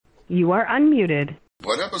You are unmuted.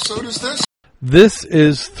 What episode is this? This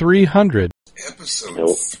is 300.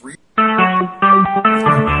 Episode 3.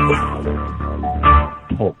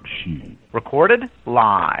 Talk shoe. Recorded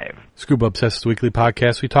live. Scuba Obsessed Weekly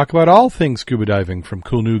Podcast. We talk about all things scuba diving, from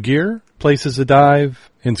cool new gear, places to dive,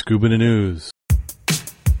 and scuba news.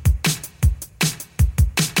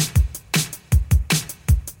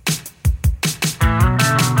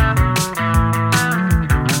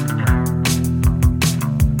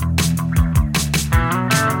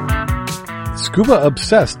 Scuba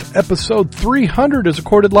Obsessed, episode 300 is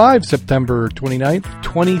recorded live September 29th,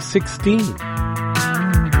 2016.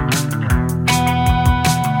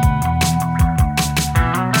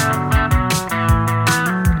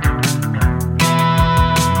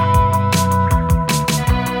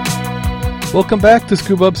 Welcome back to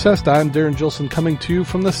Scuba Obsessed. I'm Darren Gilson, coming to you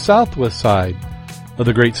from the southwest side of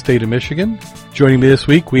the great state of Michigan. Joining me this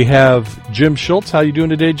week, we have Jim Schultz. How you doing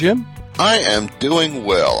today, Jim? I am doing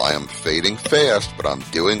well. I am fading fast, but I'm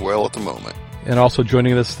doing well at the moment. And also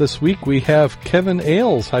joining us this week, we have Kevin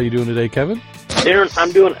Ailes. How you doing today, Kevin? Darren,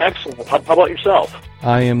 I'm doing excellent. How about yourself?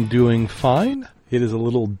 I am doing fine. It is a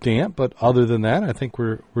little damp, but other than that, I think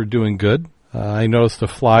we're doing good. I noticed the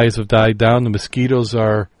flies have died down. The mosquitoes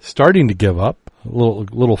are starting to give up. A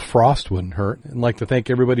little frost wouldn't hurt. I'd like to thank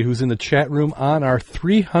everybody who's in the chat room on our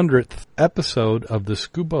 300th episode of the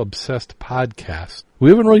Scuba Obsessed podcast. We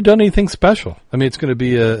haven't really done anything special. I mean, it's going to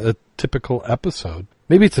be a typical episode.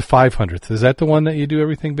 Maybe it's the 500th. Is that the one that you do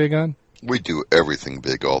everything big on? We do everything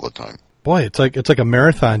big all the time. Boy, it's like a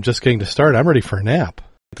marathon just getting to start. I'm ready for a nap. I'd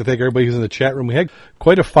like to thank everybody who's in the chat room. We had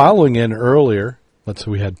quite a following in earlier. Let's see,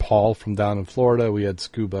 we had Paul from down in Florida. We had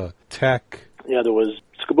Scuba Tech. Yeah, there was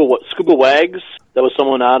Scuba Wags. That was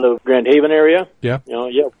someone out of Grand Haven area. Yeah.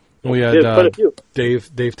 Yeah. We had quite a few. Dave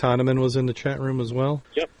Toneman was in the chat room as well.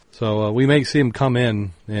 Yep. So we may see him come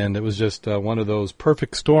in, and it was just one of those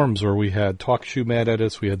perfect storms where we had TalkShoe mad at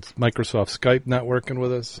us, we had Microsoft Skype not working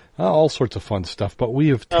with us, all sorts of fun stuff, but we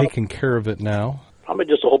have taken care of it now. Probably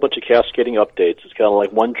just a whole bunch of cascading updates. It's kind of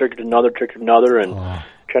like one triggered another, and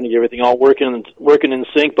trying to get everything all working in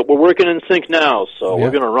sync, but we're working in sync now, so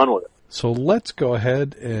we're going to run with it. So let's go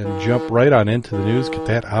ahead and jump right on into the news, get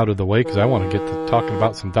that out of the way, because I want to get to talking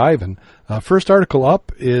about some diving. First article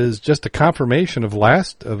up is just a confirmation of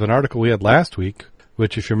an article we had last week,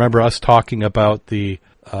 which, if you remember us talking about the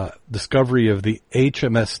discovery of the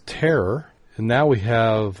HMS Terror, and now we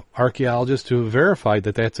have archaeologists who have verified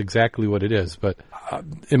that that's exactly what it is. But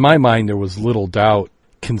in my mind, there was little doubt,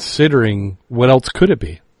 considering what else could it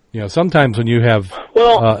be. You know, sometimes when you have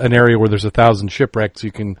an area where there's 1,000 shipwrecks,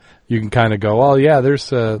 you can kind of go, oh yeah,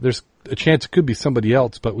 there's a chance it could be somebody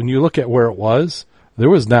else. But when you look at where it was, there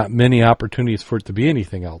was not many opportunities for it to be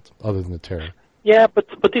anything else other than the Terror. Yeah, but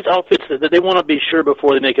these outfits, they want to be sure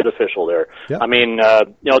before they make it official there. Yeah. I mean, there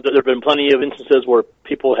have been plenty of instances where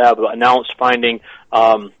people have announced finding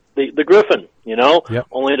the Griffin,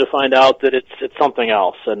 only to find out that it's something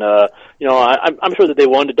else. And, I'm sure that they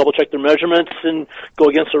wanted to double-check their measurements and go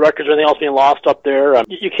against the records or anything else being lost up there.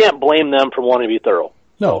 You can't blame them for wanting to be thorough.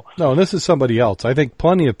 No, this is somebody else. I think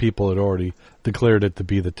plenty of people had already declared it to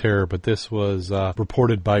be the Terror, but this was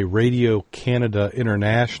reported by Radio Canada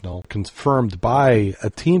International, confirmed by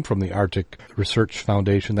a team from the Arctic Research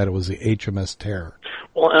Foundation that it was the HMS Terror.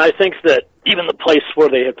 Well, and I think that even the place where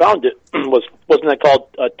they had found it wasn't that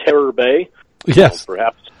called Terror Bay? Yes.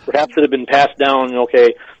 Perhaps it had been passed down,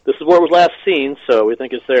 okay, this is where it was last seen, so we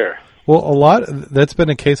think it's there. Well, that's been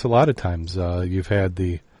the case a lot of times. You've had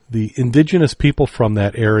the indigenous people from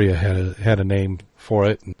that area had a name for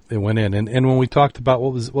it, and they went in. And when we talked about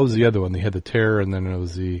what was the other one? They had the Terror, and then it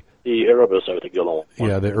was the Erebus, I think the other one.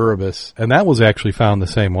 Yeah, the Erebus, and that was actually found the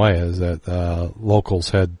same way, as that locals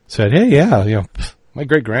had said, hey, yeah, my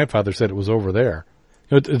great grandfather said it was over there.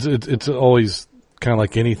 It's always kind of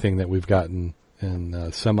like anything that we've gotten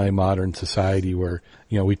in semi-modern society, where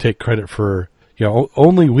we take credit for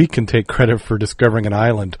only we can take credit for discovering an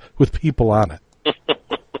island with people on it.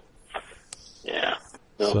 Yeah.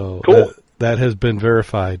 No. So cool. That has been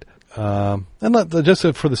verified. And just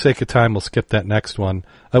for the sake of time, we'll skip that next one.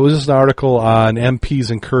 It was just an article on MPs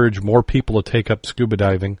encourage more people to take up scuba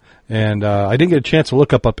diving. And I didn't get a chance to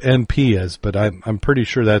look up MP as, but I'm pretty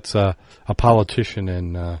sure that's a politician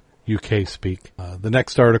in UK speak. The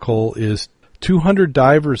next article is 200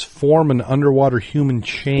 divers form an underwater human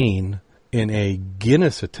chain in a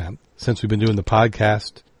Guinness attempt. Since we've been doing the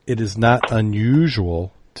podcast, it is not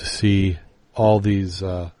unusual to see all these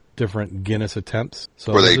different Guinness attempts.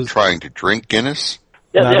 So were they trying to drink Guinness?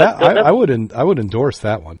 I would endorse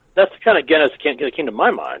that one. That's the kind of Guinness that came to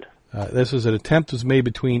my mind. This was an attempt was made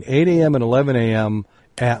between 8 a.m. and 11 a.m.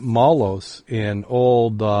 at Malos in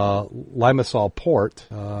old Limassol Port.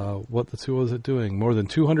 What was it doing? More than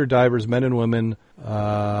 200 divers, men and women,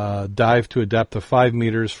 dive to a depth of 5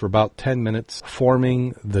 meters for about 10 minutes,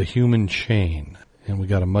 forming the human chain. And we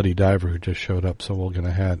got a muddy diver who just showed up, so we're going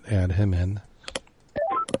to add him in.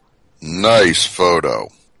 Nice photo.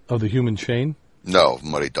 Of the human chain? No,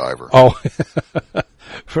 muddy diver. Oh,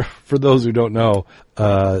 for those who don't know,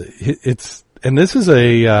 this is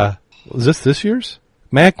is this year's?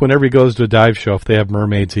 Mac, whenever he goes to a dive show, if they have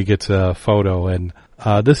mermaids, he gets a photo, and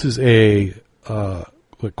this is a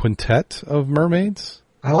quintet of mermaids?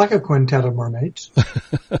 I like a quintet of mermaids.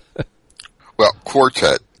 Well,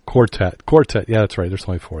 quartet. Quartet, yeah, that's right, there's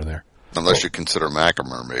only 4 there. Unless you consider Mac a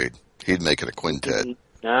mermaid. He'd make it a quintet.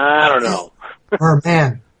 I don't know.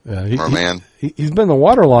 Merman. Merman. He's been in the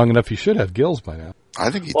water long enough, he should have gills by now.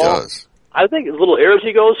 I think he does. I think his little airs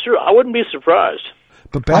he goes through, I wouldn't be surprised.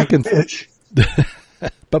 But back in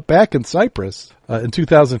Cyprus, in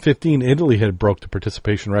 2015, Italy had broke the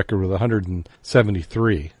participation record with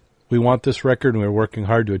 173. We want this record, and we're working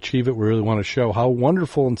hard to achieve it. We really want to show how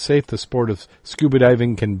wonderful and safe the sport of scuba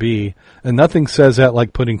diving can be, and nothing says that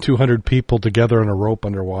like putting 200 people together on a rope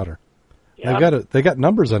underwater. Yeah. They got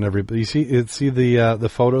numbers on everybody. You see the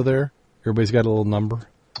photo there? Everybody's got a little number.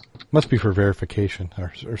 Must be for verification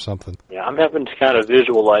or something. Yeah, I'm having to kind of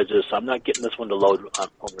visualize this. I'm not getting this one to load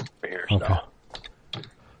over here. Okay. So.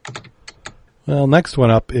 Well, next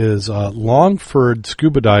one up is Longford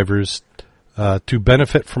scuba divers to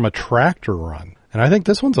benefit from a tractor run. And I think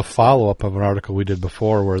this one's a follow-up of an article we did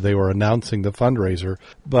before where they were announcing the fundraiser.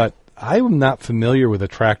 But I'm not familiar with a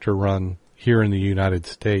tractor run here in the United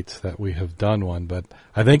States that we have done one. But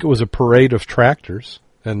I think it was a parade of tractors.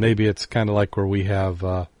 And maybe it's kind of like where we have,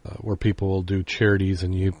 where people will do charities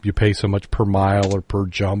and you pay so much per mile or per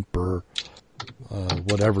jump or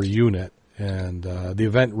whatever unit. And the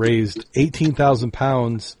event raised 18,000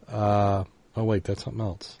 pounds. Oh, wait, that's something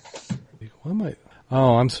else. What am I?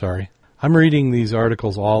 Oh, I'm sorry. I'm reading these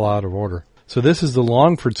articles all out of order. So this is the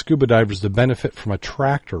Longford scuba divers to benefit from a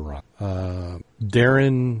tractor run.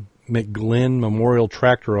 Darren McGlynn Memorial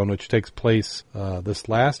Tractor Run, which takes place this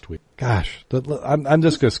last week. Gosh, I'm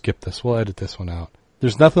just going to skip this. We'll edit this one out.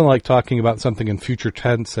 There's nothing like talking about something in future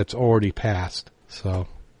tense that's already passed. So.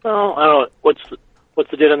 Well, I don't know. What's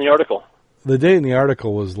the date on the article? The date in the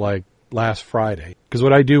article was like last Friday. Because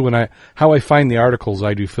what I do how I find the articles,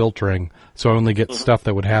 I do filtering, so I only get stuff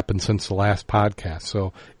that would happen since the last podcast.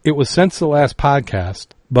 So it was since the last podcast,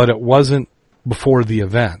 but it wasn't before the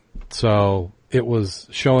event. So it was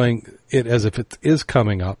showing it as if it is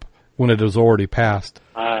coming up when it has already passed.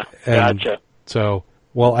 Gotcha. So,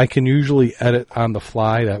 well, I can usually edit on the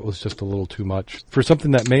fly. That was just a little too much for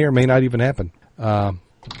something that may or may not even happen. All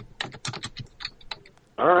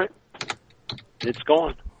right. It's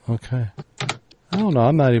gone. Okay. I don't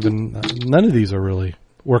know. None of these are really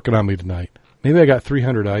working on me tonight. Maybe I got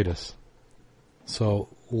 300-itis. So,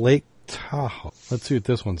 Lake Tahoe. Let's see what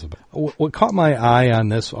this one's about. What caught my eye on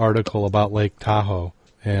this article about Lake Tahoe,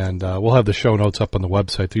 and we'll have the show notes up on the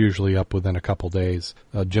website. They're usually up within a couple days.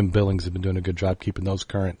 Jim Billings has been doing a good job keeping those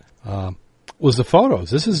current. Was the photos.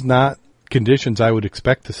 This is not conditions I would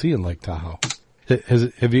expect to see in Lake Tahoe.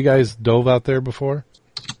 Have you guys dove out there before?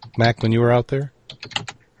 Mac, when you were out there?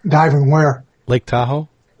 Diving where? Lake Tahoe?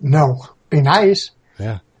 No. Be nice.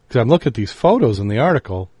 Yeah. Because I'm looking at these photos in the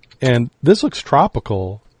article, and this looks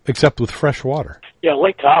tropical, except with fresh water. Yeah,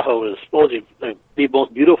 Lake Tahoe is supposedly the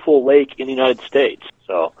most beautiful lake in the United States.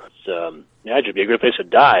 So, it should be a great place to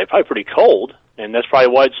dive. Probably pretty cold, and that's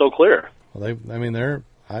probably why it's so clear. Well,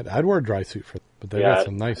 I'd wear a dry suit for them, but they got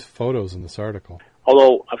some nice photos in this article.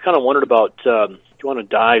 Although, I've kind of wondered about, if you want to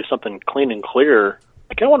dive something clean and clear,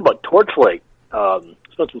 I kind of wonder about Torch Lake.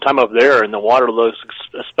 Spent some time up there, and the water looks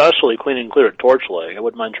especially clean and clear at Torch Lake. I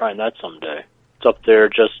wouldn't mind trying that someday. It's up there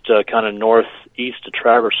just kind of northeast of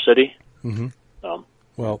Traverse City. Mm-hmm.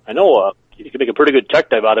 Well, I know you can make a pretty good tech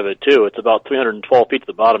dive out of it, too. It's about 312 feet to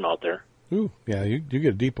the bottom out there. Ooh, yeah, you get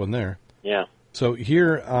a deep one there. Yeah. So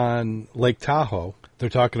here on Lake Tahoe, they're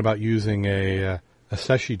talking about using a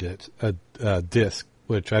Seshi disc,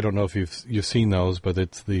 which I don't know if you've seen those, but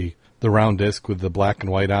it's the round disc with the black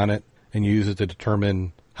and white on it, and you use it to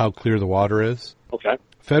determine how clear the water is. Okay.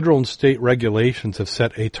 Federal and state regulations have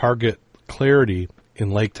set a target clarity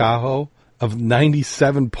in Lake Tahoe of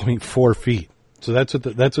 97.4 feet. So that's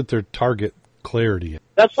what their target clarity is.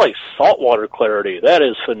 That's like saltwater clarity. That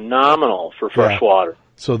is phenomenal for fresh water.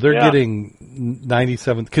 So they're getting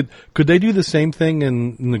 97. Could they do the same thing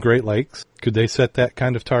in the Great Lakes? Could they set that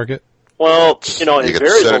kind of target? Well, it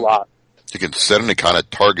varies a lot. You can set any kind of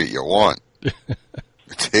target you want.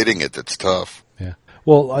 It's hitting it that's tough. Yeah.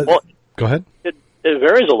 Well, go ahead. It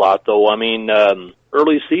varies a lot, though. I mean,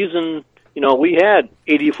 early season, we had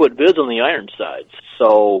 80-foot vids on the iron sides.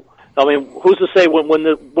 So, I mean, who's to say when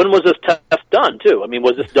was this test done, too? I mean,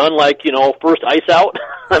 was this done like, first ice out?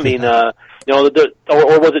 I mean, or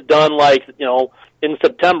was it done like, in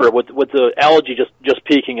September with the algae just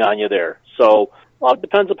peeking on you there? So, well, it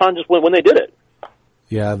depends upon just when they did it.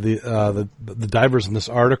 Yeah, the divers in this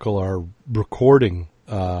article are recording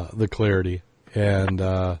the clarity, and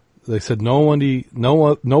they said nobody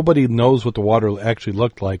knows what the water actually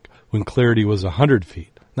looked like when clarity was 100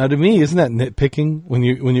 feet. Now, to me, isn't that nitpicking when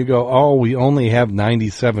you go, oh, we only have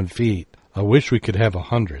 97 feet. I wish we could have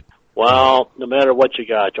 100. Well, no matter what you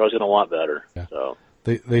got, you're always going to want better. Yeah. So.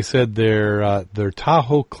 They said their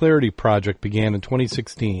Tahoe Clarity project began in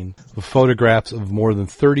 2016 with photographs of more than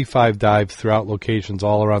 35 dives throughout locations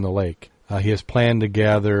all around the lake. He has planned to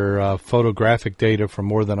gather photographic data from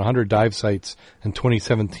more than 100 dive sites in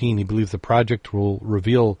 2017. He believes the project will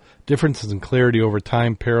reveal differences in clarity over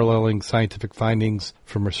time, paralleling scientific findings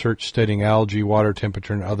from research studying algae, water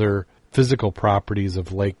temperature, and other physical properties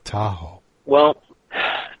of Lake Tahoe. Well,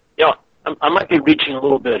 I might be reaching a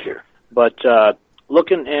little bit here, but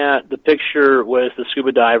looking at the picture with the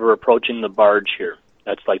scuba diver approaching the barge here,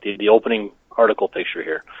 that's like the opening article picture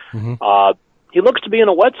here. Mm-hmm. He looks to be in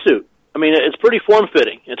a wetsuit. I mean, it's pretty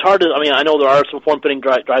form-fitting. It's hard to, I know there are some form-fitting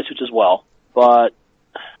dry suits as well, but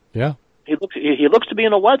yeah, he looks to be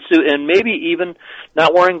in a wetsuit and maybe even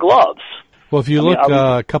not wearing gloves. Well, if you look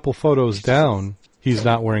a couple photos down, he's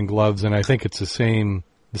not wearing gloves, and I think it's the same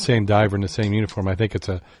diver in the same uniform. I think it's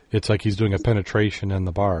like he's doing a penetration in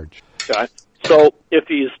the barge. Okay. So if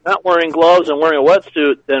he's not wearing gloves and wearing a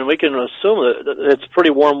wetsuit, then we can assume that it's pretty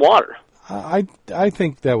warm water. I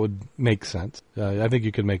think that would make sense. I think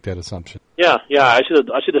you could make that assumption. Yeah. I see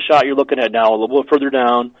the shot you're looking at now a little bit further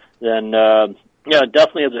down. Then it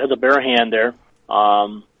definitely has a bare hand there.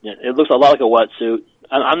 It looks a lot like a wetsuit.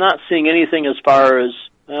 I'm not seeing anything as far as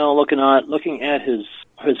looking at his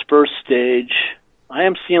first stage. I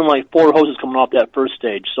am seeing like 4 hoses coming off that first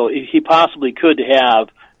stage, so he possibly could have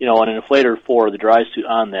an inflator for the dry suit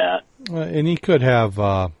on that. And he could have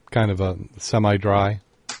kind of a semi-dry.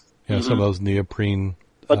 Some of those neoprene.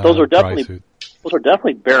 But those are definitely suit. Those are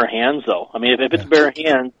definitely bare hands, though. I mean, if it's bare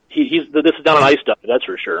hands, this is down an ice dive, that's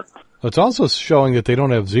for sure. It's also showing that they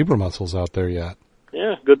don't have zebra mussels out there yet.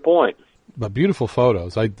 Yeah, good point. But beautiful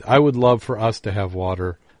photos. I would love for us to have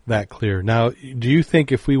water that clear. Now, do you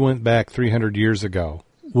think if we went back 300 years ago,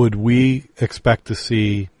 would we expect to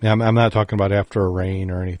see? Now, I'm not talking about after a rain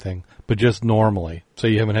or anything, but just normally.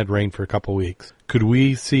 Say you haven't had rain for a couple weeks. Could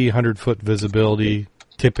we see 100-foot visibility?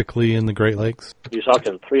 Typically in the Great Lakes? You're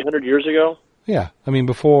talking 300 years ago? Yeah. I mean,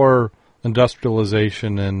 before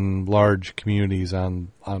industrialization and large communities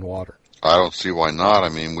on water. I don't see why not. I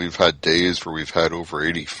mean, we've had days where we've had over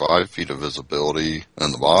 85 feet of visibility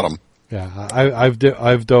in the bottom. Yeah.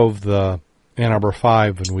 I've dove the Ann Arbor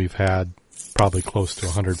 5, and we've had probably close to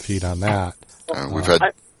 100 feet on that. And we've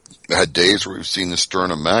had days where we've seen the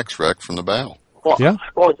stern of Max wreck from the bow. Well, yeah.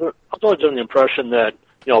 I was always under the impression that,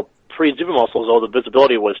 pre-zebra mussels, though, the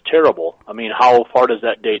visibility was terrible. I mean, how far does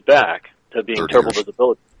that date back to being terrible years.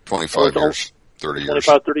 visibility? 25 years. 30 years.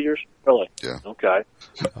 25, 30 years? Really? Yeah. Okay.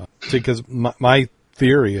 Because my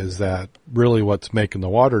theory is that really what's making the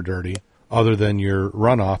water dirty, other than your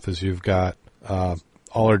runoff, is you've got all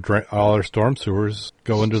our storm sewers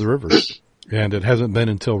go into the rivers. And it hasn't been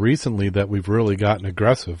until recently that we've really gotten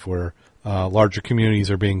aggressive, where larger communities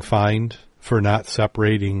are being fined for not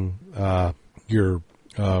separating your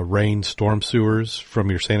rain storm sewers from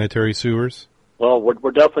your sanitary sewers. Well,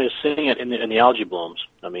 we're definitely seeing it in the algae blooms.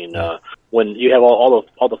 I mean, when you have all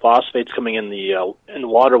the phosphates coming in the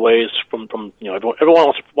waterways from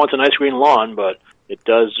everyone wants a nice green lawn, but it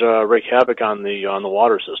does wreak havoc on the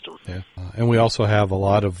water system. Yeah, and we also have a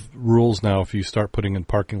lot of rules now. If you start putting in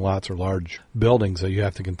parking lots or large buildings, that you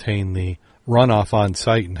have to contain the runoff on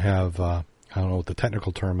site and have I don't know what the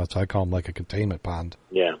technical term is. I call them like a containment pond.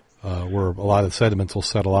 Yeah. Where a lot of the sediments will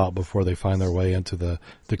settle out before they find their way into the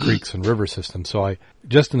creeks and river systems. So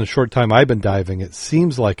just in the short time I've been diving, it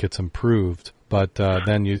seems like it's improved. But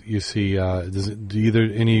then you see, do either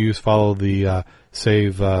any of you follow the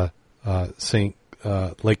Save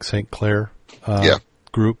Lake St. Clair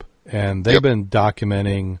group? And they've been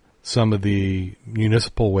documenting some of the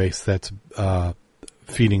municipal waste that's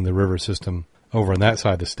feeding the river system over on that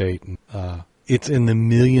side of the state. And, it's in the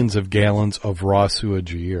millions of gallons of raw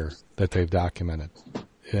sewage a year that they've documented.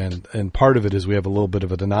 And part of it is we have a little bit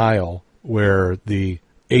of a denial where the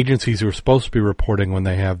agencies who are supposed to be reporting when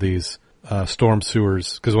they have these storm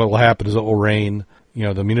sewers, because what will happen is it will rain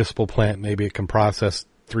the municipal plant, maybe it can process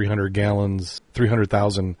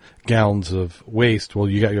 300,000 gallons of waste. Well,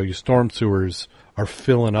 you got your storm sewers are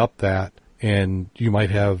filling up that, and you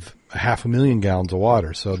might have 500,000 gallons of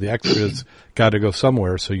water. So the extra's got to go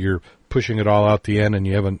somewhere. So you're pushing it all out the end, and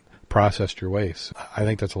you haven't processed your waste. I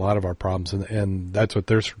think that's a lot of our problems, and that's what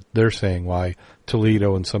they're saying. Why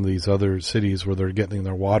Toledo and some of these other cities where they're getting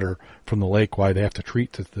their water from the lake, why they have to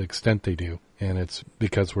treat to the extent they do, and it's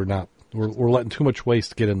because we're letting too much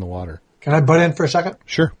waste get in the water. Can I butt in for a second?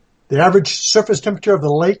 Sure. The average surface temperature of the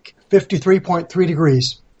lake, 53.3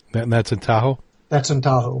 degrees. And that's in Tahoe? That's in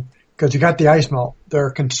Tahoe, because you got the ice melt.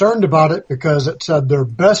 They're concerned about it because it said their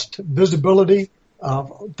best visibility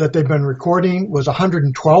that they've been recording was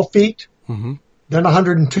 112 feet, then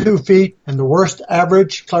 102 feet, and the worst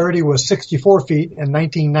average clarity was 64 feet in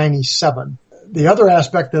 1997. The other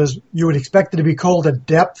aspect is you would expect it to be cold at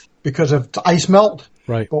depth because of ice melt.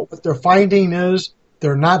 Right. But what they're finding is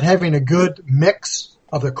they're not having a good mix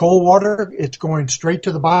of the cold water. It's going straight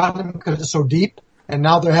to the bottom because it's so deep. And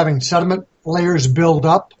now they're having sediment layers build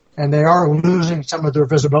up, and they are losing some of their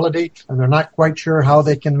visibility, and they're not quite sure how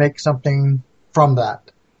they can make something from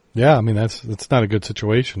that. Yeah, I mean, that's not a good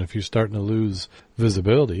situation if you're starting to lose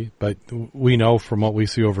visibility. But we know from what we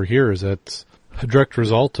see over here is that's a direct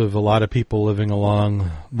result of a lot of people living along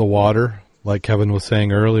the water. Like Kevin was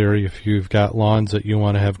saying earlier, if you've got lawns that you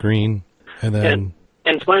want to have green, and then...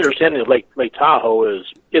 And it's my understanding that Lake Tahoe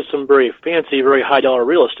is some very fancy, very high-dollar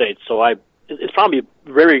real estate, so it's probably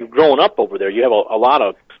very grown up over there. You have a lot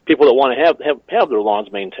of people that want to have their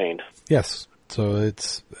lawns maintained. Yes. So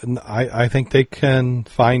I think they can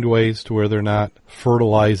find ways to where they're not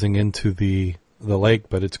fertilizing into the lake,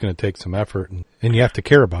 but it's going to take some effort, and you have to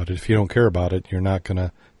care about it. If you don't care about it, you're not going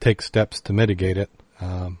to take steps to mitigate it.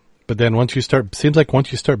 But then once you start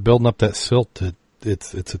building up that silt,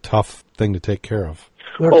 it's a tough thing to take care of.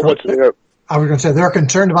 I was going to say they're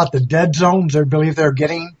concerned about the dead zones they believe they're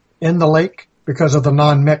getting in the lake because of the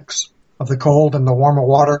non-mix of the cold and the warmer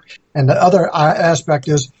water. And the other aspect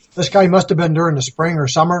is this guy must have been during the spring or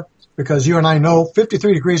summer, because you and I know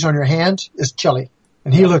 53 degrees on your hands is chilly,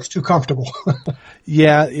 and he looks too comfortable.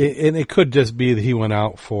 Yeah, and it could just be that he went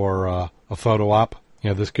out for a photo op.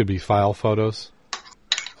 This could be file photos.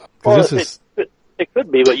 Well, it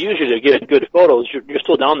could be, but usually to get good photos, you're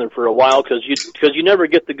still down there for a while because you never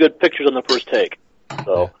get the good pictures on the first take.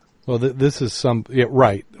 So. Well, this is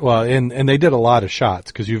right. Well, and they did a lot of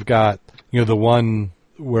shots because you've got the one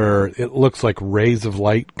where it looks like rays of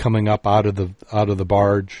light coming up out of the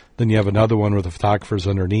barge. Then you have another one where the photographer's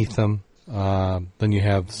underneath them. Then you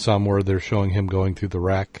have some where they're showing him going through the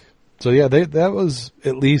wreck. So yeah, that was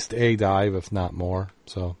at least a dive, if not more.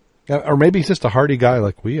 So, or maybe he's just a hardy guy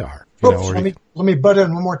like we are. Let me butt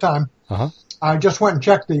in one more time. I just went and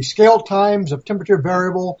checked the scale times of temperature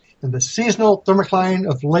variable in the seasonal thermocline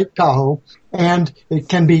of Lake Tahoe, and it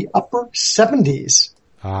can be upper 70s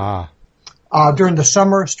during the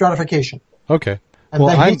summer stratification. Okay. And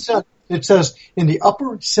then it says in the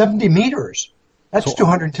upper 70 meters. That's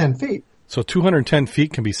 210 feet. So 210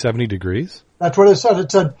 feet can be 70 degrees? That's what it said.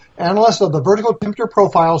 It said, analysts of the vertical temperature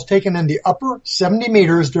profiles taken in the upper 70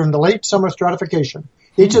 meters during the late summer stratification.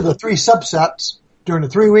 Each of the three subsets during a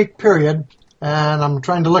 3-week period, and I'm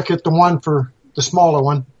trying to look at the one for the smaller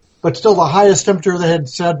one, but still the highest temperature they had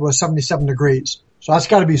said was 77 degrees. So that's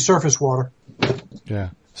got to be surface water. Yeah.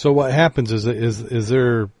 So what happens is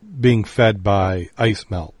they're being fed by ice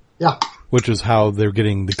melt. Yeah. Which is how they're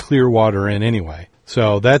getting the clear water in anyway.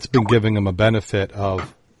 So that's been giving them a benefit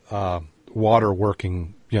of water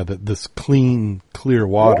working. This clean, clear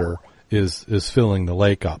water is filling the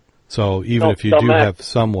lake up. So even if you do have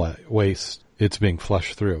some waste, it's being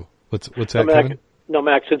flushed through. What's that, Kevin? No,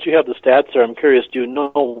 Max, since you have the stats there, I'm curious, do you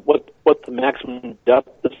know what the maximum depth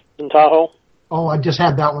is in Tahoe? Oh, I just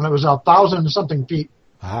had that one. It was 1,000 and something feet.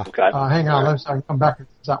 Okay. Hang on, let's come back to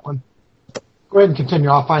that one. Go ahead and continue.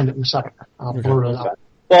 I'll find it in a second. I'll blur it out.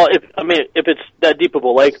 Well, if it's that deep of a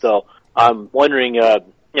lake, though, I'm wondering,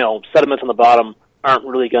 sediments on the bottom aren't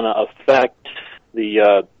really going to affect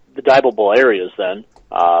the diveable areas then.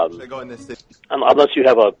 Unless you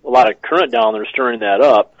have a lot of current down there stirring that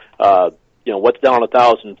up, what's down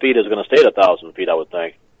 1,000 feet is going to stay at 1,000 feet, I would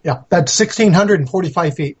think. Yeah, that's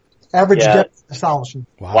 1,645 feet. Average depth is 1,000.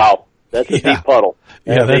 Wow. That's a deep puddle.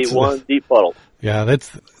 That's one deep puddle. Yeah,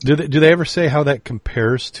 do they ever say how that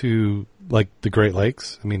compares to like the Great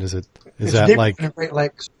Lakes? I mean, is that like the Great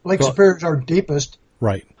Lakes? Lake Superior is our deepest.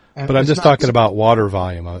 Right. But I'm just talking about water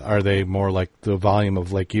volume. Are they more like the volume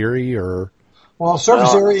of Lake Erie or? Well,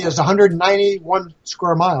 surface area is 191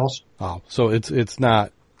 square miles. Oh, so it's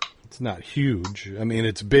not It's not huge. I mean,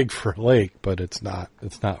 it's big for a lake, but it's not.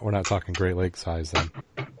 We're not talking Great Lake size then.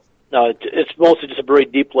 No, it's mostly just a very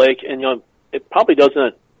deep lake, and it probably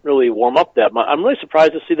doesn't really warm up that much. I'm really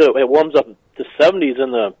surprised to see that it warms up to 70s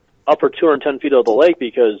in the upper 210 feet of the lake,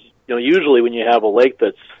 because usually when you have a lake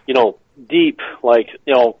that's deep, like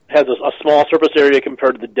has a small surface area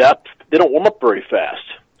compared to the depth, they don't warm up very fast.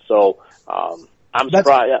 So I'm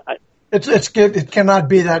surprised. It cannot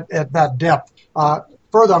be that at that depth.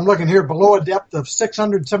 Further, I'm looking here below a depth of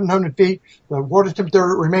 600, 700 feet. The water temperature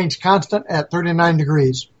remains constant at 39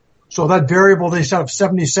 degrees. So that variable they said of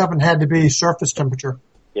 77 had to be surface temperature.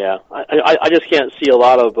 Yeah, I just can't see a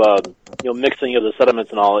lot of mixing of the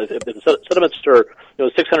sediments and all. If the sediments are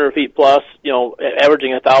 600 feet plus,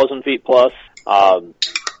 averaging 1,000 feet plus, how's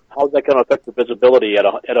that going to affect the visibility at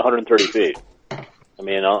 130 feet? I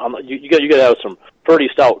mean, you got to have some pretty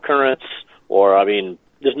stout currents, or I mean,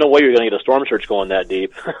 there's no way you're going to get a storm surge going that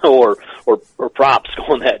deep, or props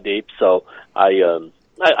going that deep. So I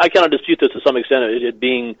kind of dispute this to some extent, it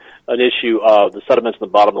being an issue of the sediments in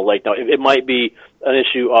the bottom of the lake. Now, it might be an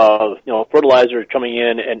issue of fertilizer coming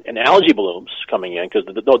in and algae blooms coming in, because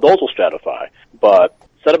those will stratify. But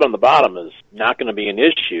sediment on the bottom is not going to be an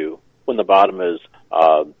issue when the bottom is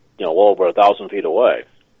well over 1,000 feet away.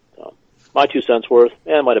 So, my 2 cents worth,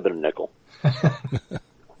 it might have been a nickel.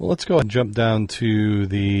 Well, let's go and jump down to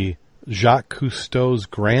the Jacques Cousteau's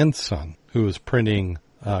grandson, who is printing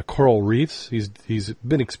coral reefs. He's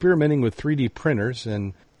been experimenting with 3D printers,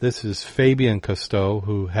 and this is Fabien Cousteau,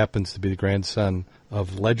 who happens to be the grandson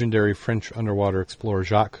of legendary French underwater explorer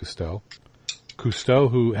Jacques Cousteau. Cousteau,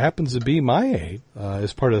 who happens to be my age,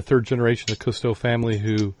 is part of the third generation of the Cousteau family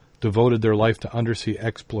who devoted their life to undersea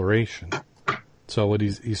exploration. So what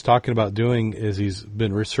he's talking about doing is he's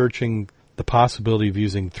been researching the possibility of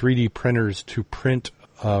using 3D printers to print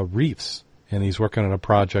reefs, and he's working on a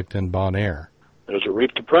project in Bonaire. There's a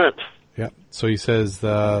reef to print. Yeah. So he says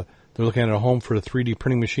they're looking at a home for a 3D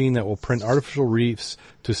printing machine that will print artificial reefs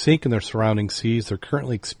to sink in their surrounding seas. They're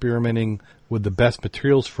currently experimenting with the best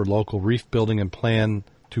materials for local reef building and plan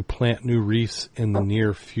to plant new reefs in the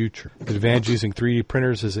near future. The advantage using 3D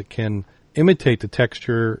printers is it can imitate the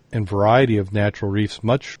texture and variety of natural reefs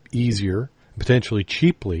much easier, potentially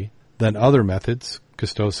cheaply, than other methods.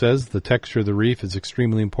 Cousteau says the texture of the reef is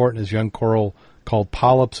extremely important, as young coral called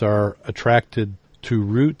polyps are attracted to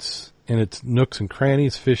roots in its nooks and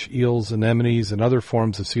crannies. Fish, eels, anemones, and other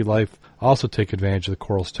forms of sea life also take advantage of the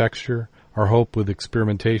coral's texture. Our hope with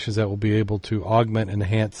experimentation is that we'll be able to augment and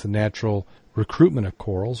enhance the natural recruitment of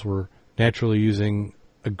corals. We're naturally using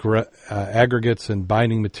aggregates and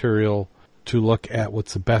binding material to look at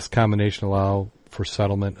what's the best combination to allow for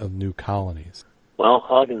settlement of new colonies. Well,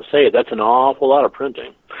 all I can say is that's an awful lot of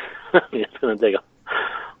printing. I mean, it's going to take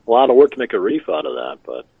a lot of work to make a reef out of that,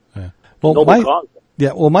 but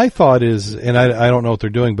well, my thought is, and I don't know what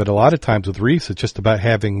they're doing, but a lot of times with reefs, it's just about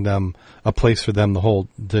having them a place for them to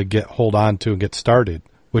hold on to and get started,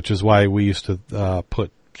 which is why we used to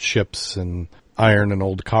put ships and iron and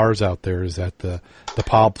old cars out there, is that the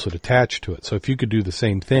polyps would attach to it. So if you could do the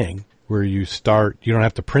same thing where you don't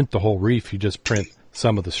have to print the whole reef, you just print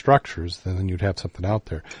some of the structures, then you'd have something out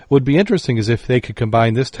there. What would be interesting is if they could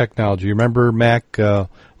combine this technology. You remember, Mac, a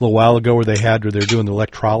little while ago where they're doing the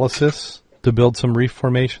electrolysis to build some reef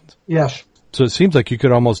formations? Yes. So it seems like you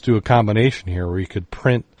could almost do a combination here where you could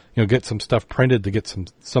print, get some stuff printed to get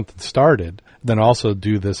something started, then also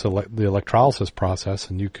do this the electrolysis process,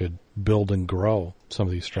 and you could build and grow some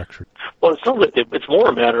of these structures. Well, it sounds like it's more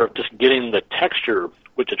a matter of just getting the texture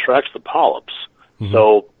which attracts the polyps. Mm-hmm.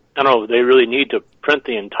 So I don't know if they really need to print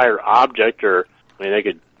the entire object, or I mean, they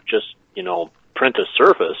could just print a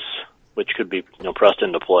surface which could be pressed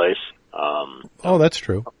into place. Oh, that's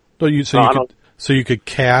true. So you could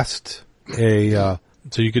cast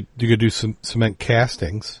so you could do some cement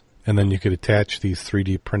castings, and then you could attach these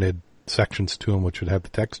 3D printed sections to them, which would have the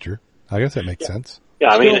texture. I guess that makes sense. Yeah,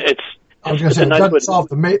 I mean, I was going to say, it doesn't solve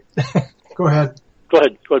the Go ahead. Go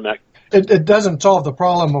ahead, Mac. It doesn't solve the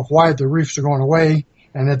problem of why the reefs are going away,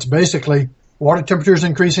 and it's basically water temperature is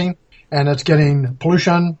increasing, and it's getting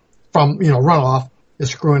pollution from runoff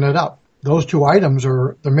is screwing it up. Those two items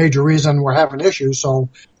are the major reason we're having issues. So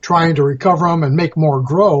trying to recover them and make more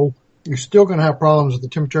grow, you're still going to have problems with the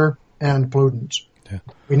temperature and pollutants. Yeah.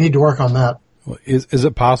 We need to work on that. Well, is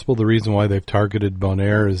it possible the reason why they've targeted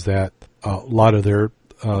Bonaire is that a lot of their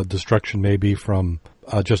destruction may be from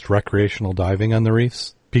just recreational diving on the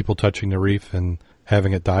reefs, people touching the reef and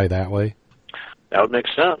having it die that way? That would make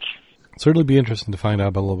sense. Certainly be interesting to find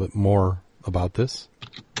out a little bit more about this.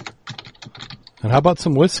 And how about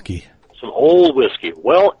some whiskey? Some old whiskey,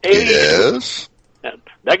 well aged. Yes.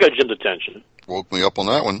 that got Jim's attention. Woke me up on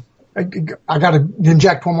that one. I got to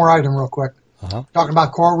inject one more item real quick. Uh-huh. Talking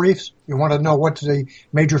about coral reefs, you want to know what the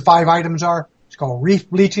major 5 items are? It's called reef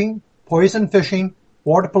bleaching, poison fishing,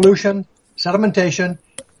 water pollution, sedimentation.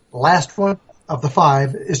 The last one of the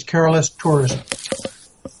 5 is careless tourism.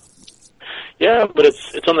 Yeah, but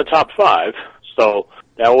it's on the top 5, so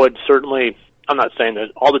that would certainly. I'm not saying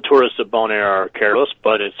that all the tourists at Bonaire are careless,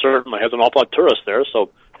 but it certainly has an awful lot of tourists there,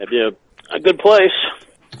 so it'd be a good place.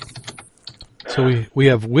 So we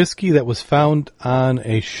have whiskey that was found on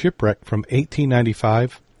a shipwreck from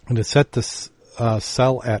 1895 and is set to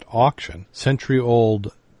sell at auction.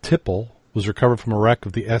 Century-old tipple was recovered from a wreck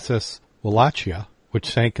of the SS Wallachia, which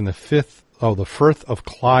sank in the Firth of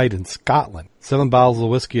Clyde in Scotland. 7 bottles of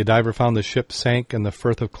whiskey a diver found the ship sank in the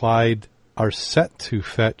Firth of Clyde are set to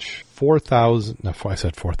fetch 400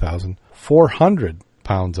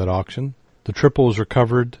 pounds at auction. The triple was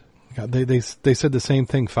recovered. They said the same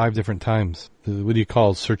thing 5 different times. What do you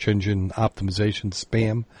call search engine optimization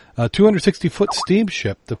spam? 260-foot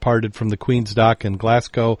steamship departed from the Queen's Dock in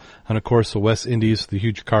Glasgow on a course to the West Indies with a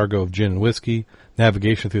huge cargo of gin and whiskey.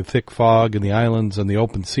 Navigation through thick fog in the islands and the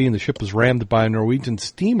open sea, and the ship was rammed by a Norwegian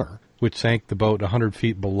steamer, which sank the boat 100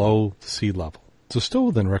 feet below sea level. So still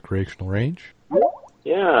within recreational range.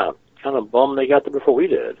 Yeah, kind of bummed they got there before we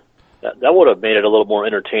did. That would have made it a little more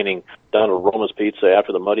entertaining down to Roma's Pizza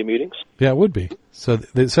after the muddy meetings. Yeah, it would be. So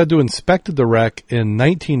they said to inspected the wreck in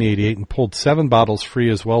 1988 and pulled 7 bottles free,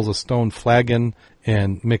 as well as a stone flagon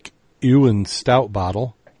and McEwen stout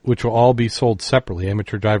bottle, which will all be sold separately.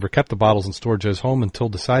 Amateur diver kept the bottles in storage at his home until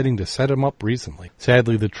deciding to set them up recently.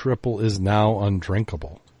 Sadly, the triple is now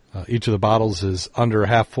undrinkable. Each of the bottles is under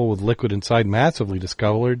half full with liquid inside, massively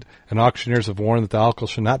discolored, and auctioneers have warned that the alcohol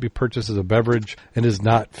should not be purchased as a beverage and is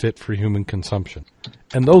not fit for human consumption.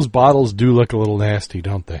 And those bottles do look a little nasty,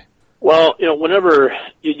 don't they? Well, whenever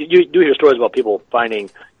you do hear stories about people finding,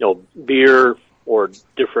 beer or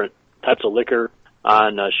different types of liquor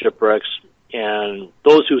on shipwrecks, and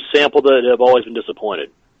those who sampled it have always been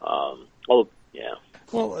disappointed. Yeah.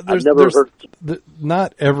 Well, I've never heard.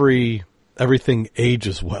 Not everything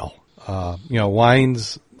ages well.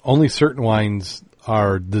 Wines, only certain wines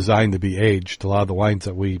are designed to be aged. A lot of the wines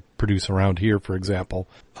that we produce around here, for example,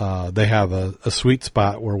 they have a sweet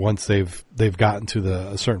spot where once they've gotten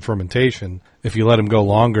to a certain fermentation, if you let them go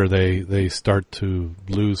longer, they start to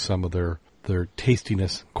lose some of their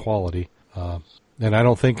tastiness quality. And I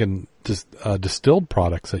don't think in distilled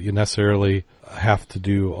products that you necessarily have to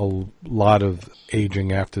do a lot of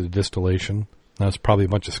aging after the distillation. That's probably a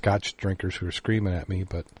bunch of Scotch drinkers who are screaming at me,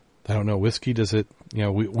 but I don't know. Whiskey, does it,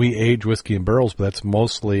 we age whiskey in barrels, but that's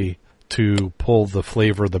mostly to pull the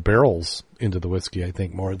flavor of the barrels into the whiskey, I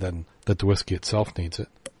think, more than that the whiskey itself needs it.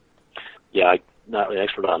 Yeah, I'm not really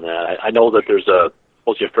expert on that. I know that there's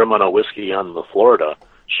supposed to be a fair amount of whiskey on the Florida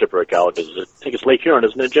shipwreck out. I think it's Lake Huron,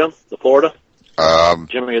 isn't it, Jim? The Florida?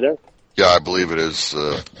 Jim, are you there? Yeah, I believe it is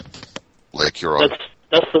Lake Huron.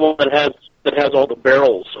 That's the one that has all the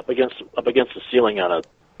barrels up against the ceiling on it.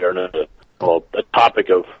 There, a topic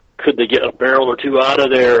of could they get a barrel or two out of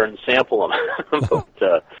there and sample them?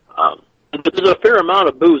 But there's a fair amount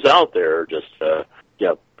of booze out there. Just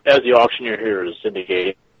as the auctioneer here is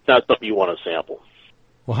indicating, it's not something you want to sample.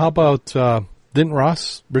 Well, how about didn't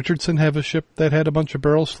Ross Richardson have a ship that had a bunch of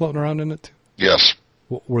barrels floating around in it too? Yes.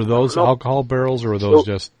 Were those alcohol barrels or were those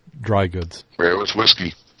just dry goods? It was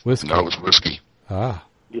whiskey. Whiskey. No, it was whiskey. Ah.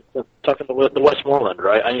 You're talking about the Westmoreland,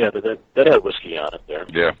 right? Yeah, that had whiskey on it there.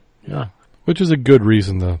 Yeah. Which is a good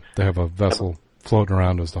reason to have a vessel floating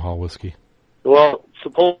around as to haul whiskey. Well,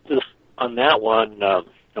 suppose on that one,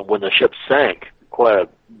 when the ship sank, quite a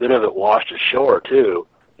bit of it washed ashore too,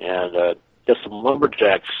 and just some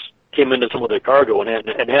lumberjacks came into some of the cargo and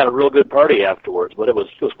had a real good party afterwards. But it was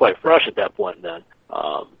quite fresh at that point then.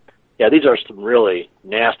 These are some really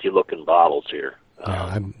nasty looking bottles here.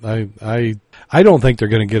 I don't think they're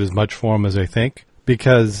going to get as much for them as I think,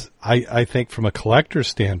 because I think from a collector's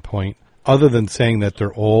standpoint, other than saying that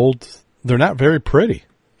they're old, they're not very pretty.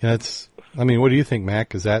 What do you think,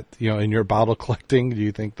 Mac? Is that, in your bottle collecting, do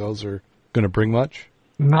you think those are going to bring much?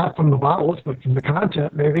 Not from the bottles, but from the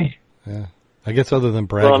content, maybe. Yeah. I guess other than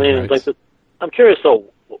bragging rights. I'm curious, though,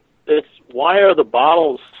 why are the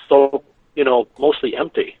bottles so, mostly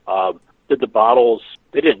empty? Did the bottles,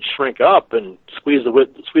 they didn't shrink up and squeeze the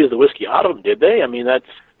whiskey out of them, did they? And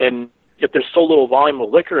if there's so little volume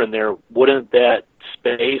of liquor in there, wouldn't that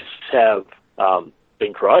space have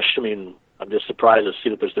been crushed? I'm just surprised to see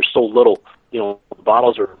that there's so little.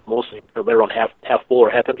 Bottles are mostly around half full or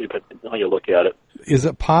half empty, depending on how you look at it. Is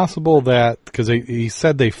it possible that, because he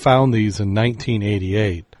said they found these in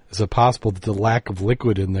 1988, Is it possible that the lack of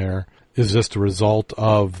liquid in there is just a result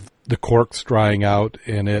of the corks drying out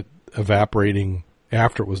and it evaporating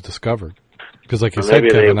after it was discovered? Because like you said,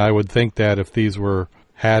 Kevin, I would think that if these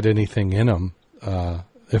had anything in them,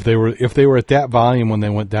 if they were at that volume when they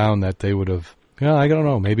went down, that they would have. I don't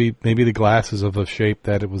know. Maybe the glass is of a shape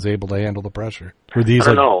that it was able to handle the pressure. Were these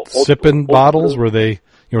sipping bottles? Were they?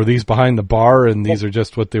 Were these behind the bar, and these are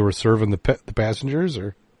just what they were serving the passengers,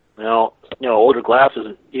 or? Older glass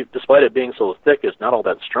isn't, despite it being so thick, it's not all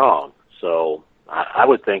that strong. So I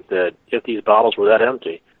would think that if these bottles were that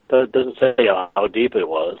empty, it doesn't say how deep it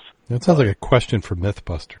was. That sounds like a question for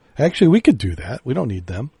Mythbuster. Actually, we could do that. We don't need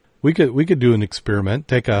them. We could do an experiment.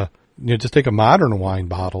 Just take a modern wine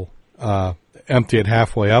bottle, empty it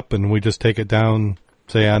halfway up, and we just take it down,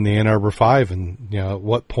 say on the Ann Arbor 5, and at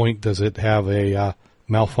what point does it have a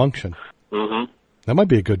malfunction? Mm-hmm. That might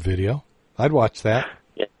be a good video. I'd watch that.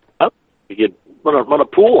 Yeah, you could run a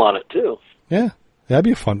pool on it too. Yeah, that'd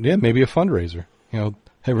be maybe a fundraiser.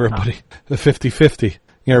 Everybody the 50-50.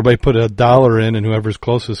 Everybody put $1 in, and whoever's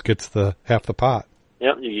closest gets half the pot.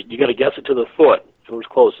 Yeah, you got to guess it to the foot. Who's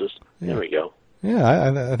closest? Yeah. There we go.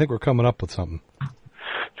 Yeah, I think we're coming up with something.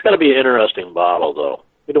 It's got to be an interesting bottle, though.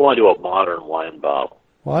 We don't want to do a modern wine bottle.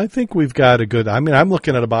 Well, I think we've got a good. I'm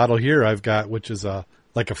looking at a bottle here. I've got, which is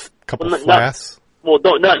like a couple of flasks. Don't do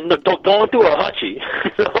a hutchie.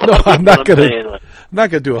 No, I'm not gonna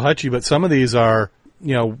do a hutchie. But some of these are,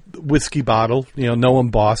 whiskey bottle. No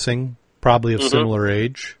embossing. Probably of similar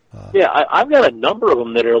age. I've got a number of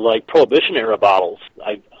them that are like Prohibition era bottles.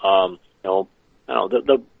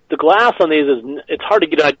 The glass on these it's hard to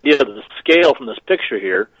get an idea of the scale from this picture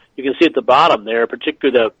here. You can see at the bottom there,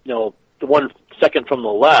 particularly the 1 second from the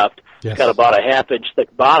left, yes. Got about a half-inch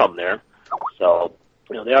thick bottom there. So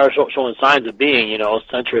they are showing signs of being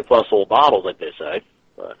century-plus old bottles, like they say.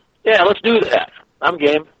 But yeah, let's do that. I'm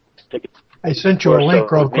game. I sent you a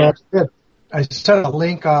link real quick. I sent a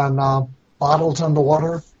link on bottles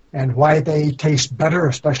underwater and why they taste better,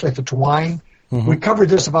 especially if it's wine. Mm-hmm. We covered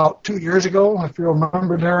this about 2 years ago, if you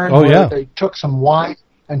remember, Darren. Oh, yeah. They took some wine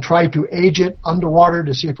and tried to age it underwater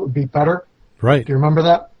to see if it would be better. Right. Do you remember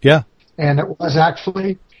that? Yeah. And it was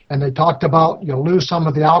actually, and they talked about you'll lose some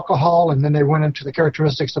of the alcohol, and then they went into the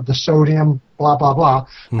characteristics of the sodium, blah, blah, blah.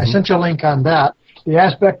 Mm-hmm. I sent you a link on that. The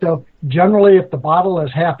aspect of generally if the bottle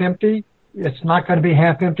is half empty, it's not going to be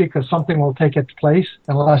half empty because something will take its place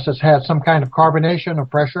unless it's had some kind of carbonation or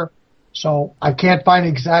pressure. So I can't find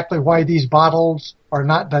exactly why these bottles are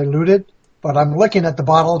not diluted, but I'm looking at the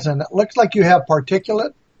bottles and it looks like you have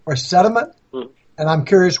particulate or sediment. And I'm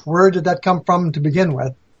curious, where did that come from to begin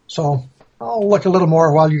with? So I'll look a little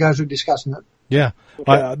more while you guys are discussing it. Yeah.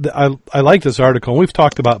 Okay. I like this article. We've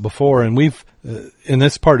talked about it before, and we've in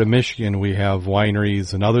this part of Michigan we have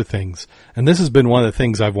wineries and other things, and this has been one of the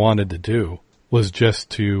things I've wanted to do was just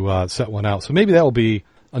to set one out. So maybe that will be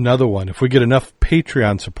another one. If we get enough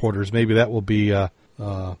Patreon supporters, maybe that will be gosh,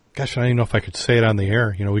 I don't even know if I could say it on the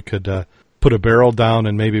air. We could put a barrel down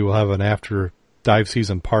and maybe we'll have an after dive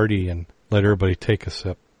season party and let everybody take a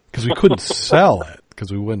sip, because we couldn't sell it because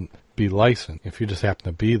we wouldn't be licensed if you just happen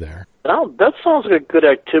to be there. Well, that sounds like a good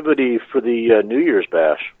activity for the New Year's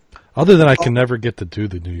Bash. Other than I can never get to do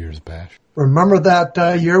the New Year's Bash. Remember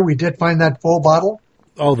that year we did find that full bottle?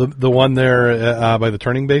 Oh, the one there by the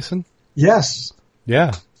turning basin? Yes.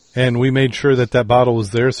 Yeah, and we made sure that bottle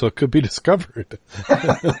was there so it could be discovered.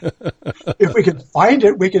 If we could find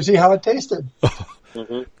it, we could see how it tasted.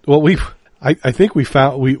 Mm-hmm. Well, I think we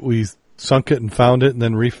sunk it and found it, and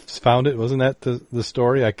then Reefs found it. Wasn't that the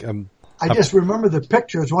story? I just remember the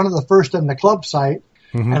picture. It's one of the first in the club site,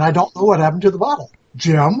 and I don't know what happened to the bottle.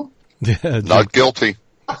 Jim? Yeah, Jim. Not guilty.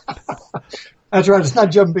 That's right. It's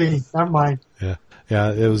not Jim Beam. Never mind.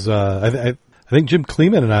 Yeah. It was. I think Jim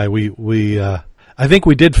Kleeman and I think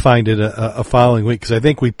we did find it a following week because I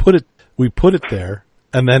think we put it there,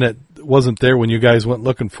 and then it wasn't there when you guys went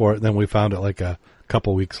looking for it. And then we found it like a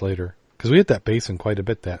couple weeks later because we hit that basin quite a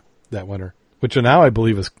bit that winter. Which now I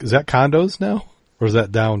believe is that condos now, or is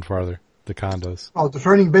that down farther? The condos. Oh, the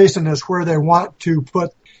turning basin is where they want to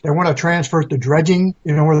transfer it to dredging,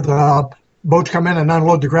 where the boats come in and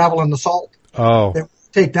unload the gravel and the salt. Oh. They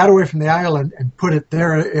take that away from the island and put it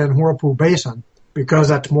there in Whirlpool Basin because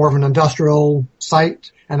that's more of an industrial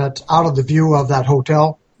site and it's out of the view of that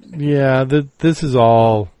hotel. Yeah, this is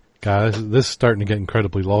all, God, this is starting to get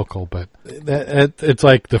incredibly local, but it's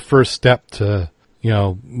like the first step to,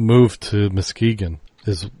 move to Muskegon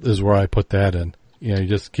is where I put that in. You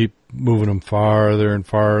just keep moving them farther and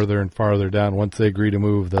farther and farther down. Once they agree to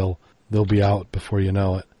move, they'll be out before you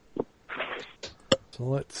know it. So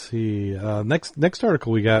let's see. Next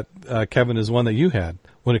article we got, Kevin, is one that you had.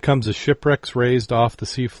 when it comes to shipwrecks raised off the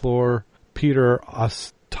seafloor, Peter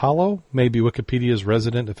Ostalo may be Wikipedia's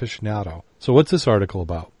resident aficionado. So what's this article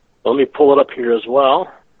about? Let me pull it up here as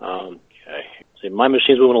well. Okay. See, my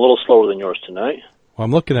machine's moving a little slower than yours tonight. Well,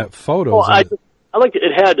 I'm looking at photos. Well, I like it.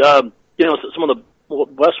 It had, some of the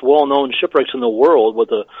best well-known shipwrecks in the world with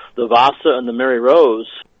the Vasa and the Mary Rose.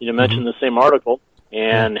 You mentioned the same article,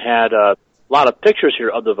 and had a lot of pictures here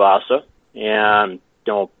of the Vasa. And,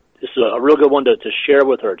 this is a real good one to share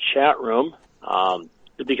with our chat room.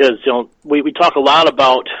 Because, we talk a lot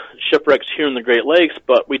about shipwrecks here in the Great Lakes,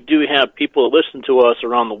 but we do have people that listen to us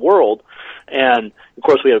around the world. And, of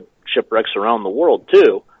course, we have shipwrecks around the world,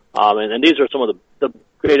 too. And these are some of the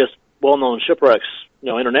greatest well-known shipwrecks,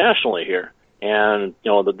 internationally here. And,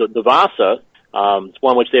 the Vasa, it's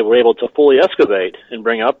one which they were able to fully excavate and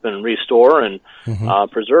bring up and restore and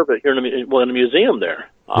preserve it here in a museum there.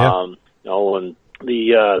 Yeah. And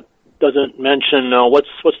the doesn't mention what's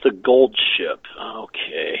the gold ship.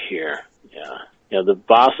 Okay, here. Yeah, the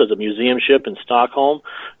Vasa is a museum ship in Stockholm.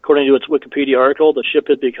 According to its Wikipedia article, the ship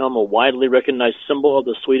has become a widely recognized symbol of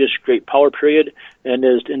the Swedish Great Power period and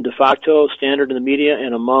is in de facto standard in the media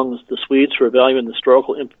and among the Swedes for evaluating the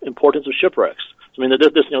historical importance of shipwrecks. I mean,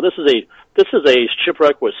 this is a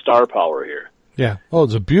shipwreck with star power here. Yeah. Oh,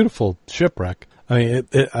 it's a beautiful shipwreck. I mean,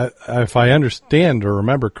 if I understand or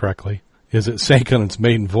remember correctly, is it sank on its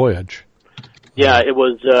maiden voyage? Yeah, it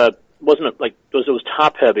was. Wasn't it like it was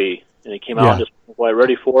top heavy, and it came out just quite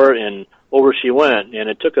ready for it, and over she went, and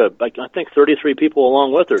it took I think 33 people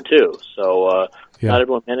along with her too. So not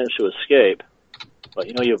everyone managed to escape. But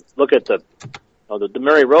you look at the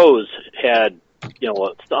Mary Rose had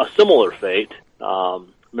a similar fate.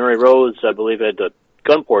 Mary Rose, I believe, had the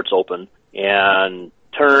gun ports open and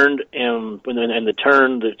turned, and the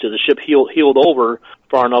turn to the ship heeled over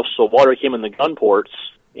far enough so water came in the gun ports,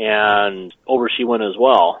 and over she went as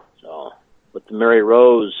well. So, but the Mary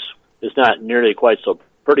Rose is not nearly quite so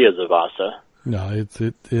pretty as the Vasa. No,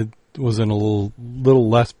 it was in a little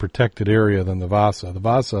less protected area than the Vasa. The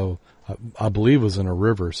Vasa, I believe, was in a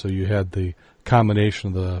river, so you had the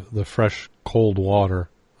combination of the fresh, cold water,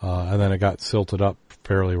 and then it got silted up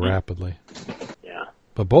fairly rapidly. Yeah.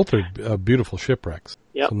 But both are beautiful shipwrecks.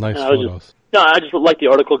 Yep. Some nice photos. I just like the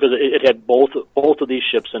article because it had both of these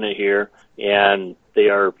ships in it here, and they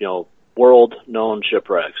are world-known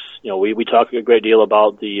shipwrecks. We talk a great deal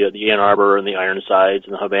about the Ann Arbor and the Ironsides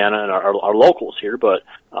and the Havana and our locals here, but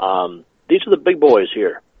these are the big boys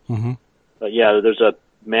here. Mm-hmm. But yeah, there's a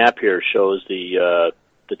map here shows the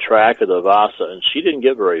track of the Vasa, and she didn't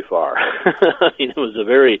get very far. It was a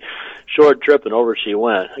very short trip, and over she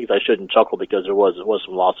went. I guess I shouldn't chuckle because there was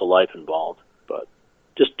some loss of life involved, but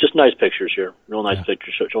just nice pictures here, real nice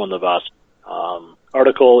pictures showing the Vasa.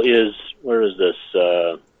 Article is, where is this?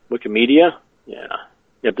 Wikimedia? Yeah.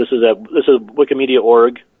 Yep, this is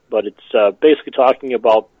Wikimedia.org, but it's basically talking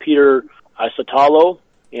about Peter Isatalo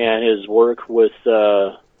and his work with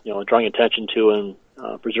drawing attention to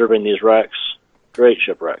and preserving these wrecks. Great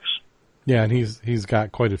shipwrecks. Yeah, and he's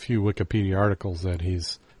got quite a few Wikipedia articles that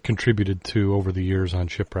he's contributed to over the years on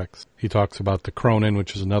shipwrecks. He talks about the Cronin,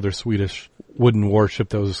 which is another Swedish wooden warship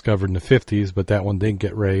that was discovered in the 50s, but that one didn't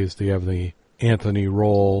get raised. You have the Anthony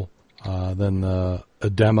Roll, then the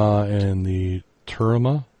Edema and the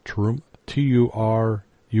Turuma, Turuma,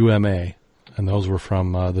 and those were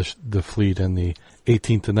from the fleet in the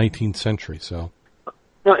 18th to 19th century. So,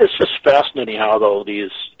 it's just fascinating how though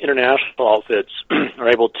these international outfits are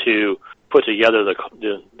able to put together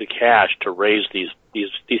the cash to raise these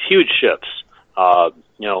huge ships.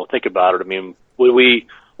 Think about it. I mean, would we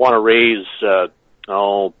want to raise,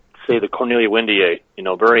 say the Cornelia Windier,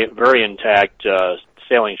 very very intact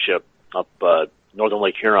sailing ship up northern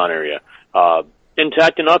Lake Huron area,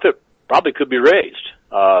 intact enough it probably could be raised.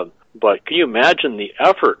 But can you imagine the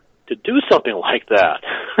effort to do something like that?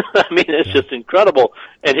 I mean, it's just incredible.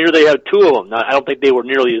 And here they have two of them. Now, I don't think they were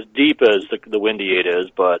nearly as deep as the Windy 8 is,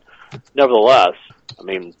 but nevertheless, I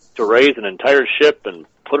mean, to raise an entire ship and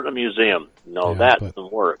put it in a museum, that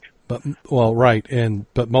doesn't work.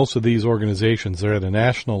 But most of these organizations, they're at a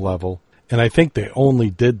national level, and I think they only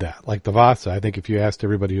did that. Like the Vasa, I think if you asked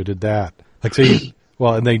everybody who did that, like say,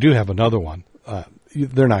 and they do have another one,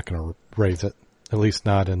 they're not going to raise it. At least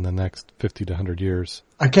not in the next 50 to 100 years.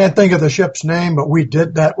 I can't think of the ship's name, but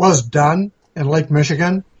that was done in Lake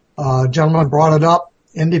Michigan. A gentleman brought it up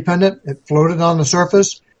independent. It floated on the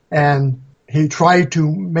surface, and he tried to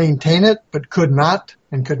maintain it, but could not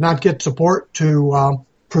get support to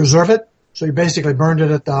preserve it. So he basically burned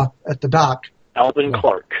it at the dock. Alvin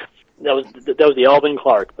Clark. that was the Alvin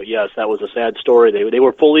Clark. But yes, that was a sad story. They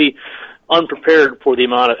were fully unprepared for the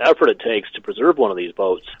amount of effort it takes to preserve one of these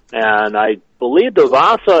boats. And I believe the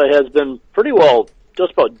Vasa has been pretty well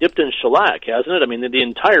just about dipped in shellac, hasn't it? I mean, the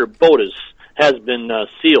entire boat has been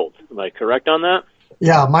sealed. Am I correct on that?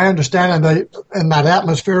 Yeah, my understanding, in that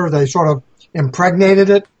atmosphere, they sort of impregnated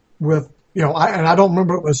it with, I don't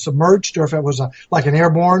remember if it was submerged or if it was like an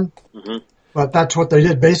airborne. Mm-hmm. But that's what they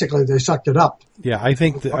did. Basically, they sucked it up. Yeah, I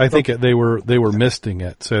think they were misting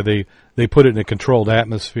it. So they put it in a controlled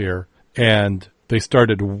atmosphere and they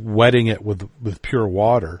started wetting it with pure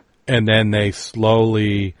water, and then they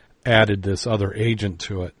slowly added this other agent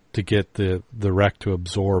to it to get the wreck to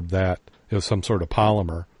absorb that. It was some sort of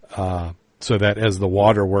polymer, so that as the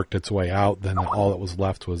water worked its way out, then all that was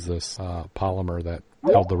left was this polymer that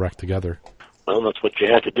held the wreck together. Well, that's what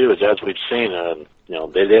you have to do. Is as we've seen,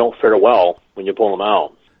 they don't fare well when you pull them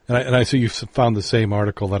out. And I see you found the same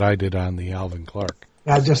article that I did on the Alvin Clark.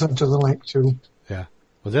 I just sent you the link too. Yeah,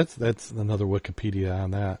 well, that's another Wikipedia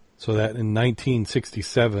on that. So that in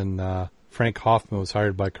 1967, Frank Hoffman was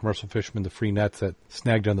hired by commercial fishermen to free nets that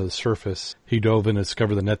snagged under the surface. He dove in and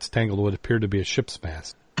discovered the nets tangled what appeared to be a ship's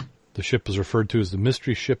mast. The ship was referred to as the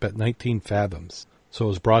Mystery Ship at 19 fathoms. So it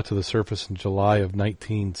was brought to the surface in July of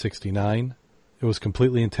 1969. It was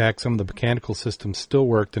completely intact. Some of the mechanical systems still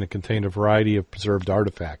worked, and it contained a variety of preserved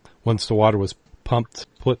artifacts. Once the water was pumped,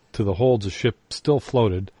 put to the holds, the ship still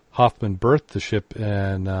floated. Hoffman berthed the ship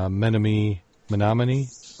in Menominee,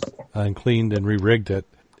 and cleaned and re-rigged it,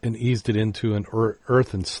 and eased it into an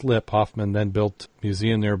earthen slip. Hoffman then built a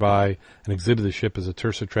museum nearby and exhibited the ship as a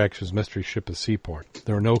tourist attraction as Mystery Ship at Seaport.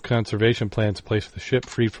 There were no conservation plans in place for the ship,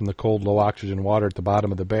 freed from the cold, low-oxygen water at the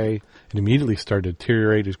bottom of the bay. It immediately started to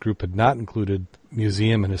deteriorate. His group had not included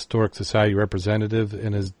Museum and Historic Society representative,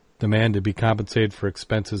 and his demand to be compensated for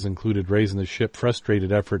expenses included raising the ship,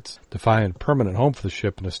 frustrated efforts to find a permanent home for the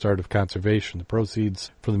ship, and a start of conservation. The proceeds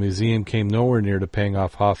for the museum came nowhere near to paying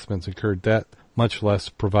off Hoffman's incurred debt, much less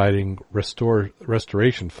providing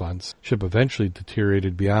restoration funds. The ship eventually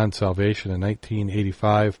deteriorated beyond salvation. In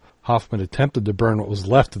 1985, Hoffman attempted to burn what was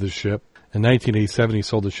left of the ship. In 1987, he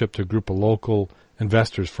sold the ship to a group of local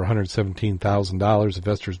investors for $117,000.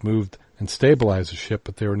 Investors moved and stabilized the ship,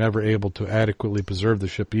 but they were never able to adequately preserve the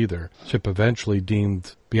ship either. The ship eventually,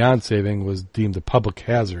 deemed beyond saving, was deemed a public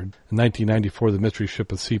hazard. In 1994, the Mystery Ship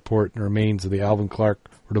at Seaport and remains of the Alvin Clark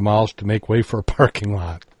were demolished to make way for a parking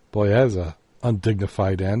lot. Boy, that is a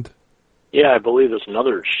undignified end. Yeah, I believe there's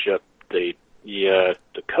another ship, the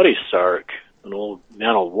Cutty Sark, an old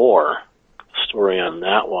man of war story on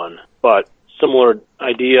that one. But similar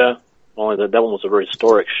idea, only that one was a very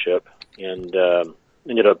historic ship, and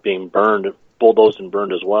ended up being bulldozed and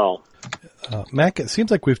burned as well. Mac, it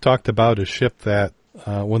seems like we've talked about a ship that,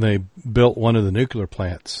 when they built one of the nuclear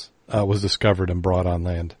plants, was discovered and brought on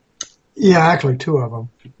land. Yeah, actually two of them.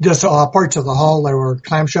 Just parts of the hull, they were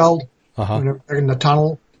clamshelled. In the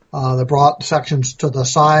tunnel. They brought sections to the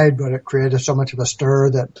side, but it created so much of a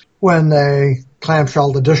stir that when they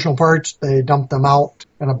clamshelled additional parts, they dumped them out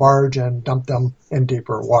in a barge and dumped them in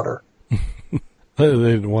deeper water. They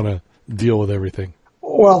didn't want to deal with everything.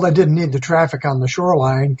 Well, they didn't need the traffic on the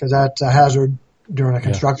shoreline because that's a hazard during a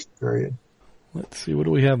construction period. Let's see, what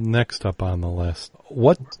do we have next up on the list?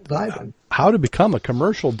 How to become a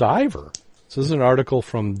commercial diver. So this is an article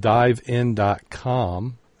from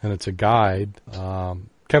divein.com. And it's a guide.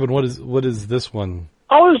 Kevin, what is this one?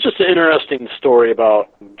 Oh, it was just an interesting story about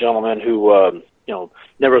a gentleman who,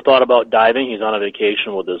 never thought about diving. He's on a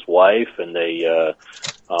vacation with his wife, and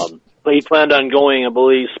he planned on going, I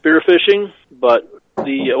believe, spearfishing,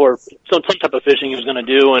 or some type of fishing he was going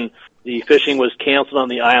to do, and the fishing was canceled on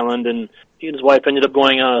the island, and he and his wife ended up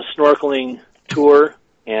going on a snorkeling tour,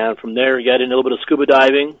 and from there he got into a little bit of scuba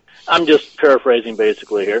diving. I'm just paraphrasing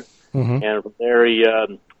basically here. Mm-hmm. And from there he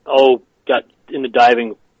got into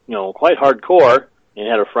diving, quite hardcore, and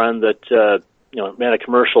had a friend that ran a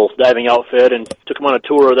commercial diving outfit and took him on a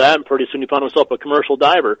tour of that, and pretty soon he found himself a commercial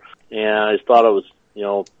diver. And I just thought it was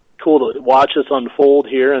cool to watch this unfold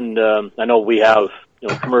here. And I know we have we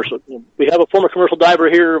have a former commercial diver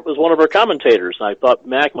here as one of our commentators, and I thought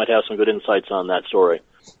Mac might have some good insights on that story.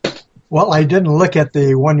 Well, I didn't look at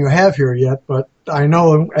the one you have here yet, but I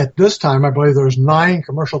know at this time, I believe there's 9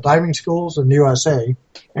 commercial diving schools in the USA,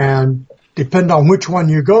 and depending on which one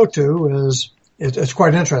you go to, it's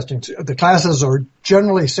quite interesting. The classes are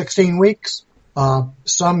generally 16 weeks.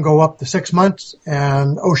 Some go up to 6 months,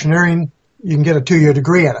 and oceaneering, you can get a 2-year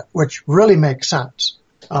degree in it, which really makes sense.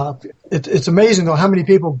 It's amazing, though, how many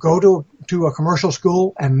people go to a commercial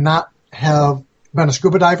school and not have been a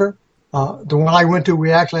scuba diver. The one I went to,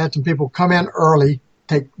 we actually had some people come in early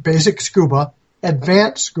take basic scuba,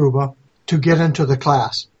 advanced scuba to get into the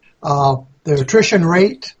class. The attrition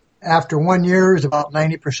rate after 1 year is about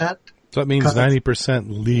 90%. So that means 90%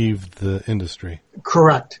 leave the industry.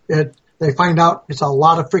 Correct. They find out it's a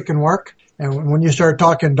lot of freaking work. And when you start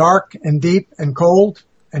talking dark and deep and cold,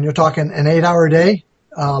 and you're talking an 8-hour day,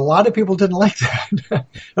 a lot of people didn't like that.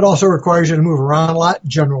 It also requires you to move around a lot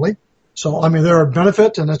generally. So, I mean, there are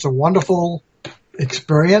benefits, and it's a wonderful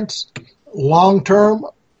experience. Long term,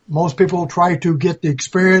 most people try to get the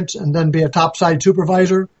experience and then be a topside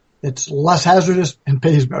supervisor. It's less hazardous and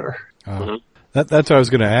pays better. Mm-hmm. That's what I was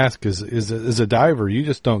going to ask is a diver, you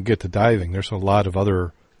just don't get to diving. There's a lot of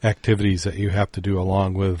other activities that you have to do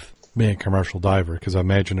along with being a commercial diver, because I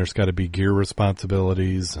imagine there's got to be gear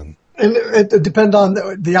responsibilities. And it depends on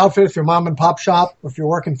the outfit, if you're mom and pop shop, if you're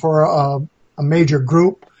working for a major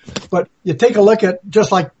group. But you take a look at,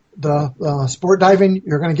 just like the sport diving,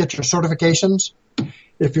 you're going to get your certifications.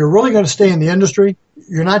 If you're really going to stay in the industry,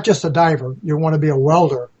 you're not just a diver. You want to be a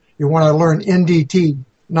welder. You want to learn NDT,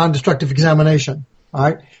 non-destructive examination. All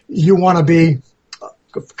right. You want to be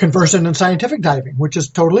conversant in scientific diving, which is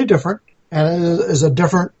totally different and is a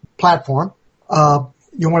different platform.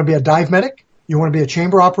 You want to be a dive medic. You want to be a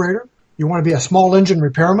chamber operator. You want to be a small engine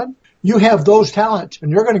repairman. You have those talents,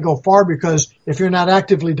 and you're going to go far, because if you're not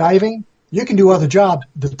actively diving, you can do other jobs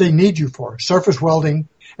that they need you for, surface welding,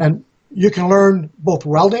 and you can learn both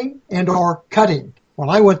welding and or cutting. When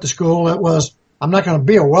I went to school, it was, I'm not going to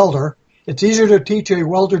be a welder. It's easier to teach a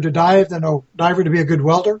welder to dive than a diver to be a good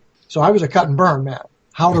welder. So I was a cut and burn man,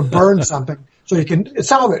 how to burn something. So you can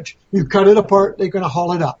salvage. You cut it apart, they're going to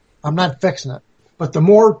haul it up. I'm not fixing it. But the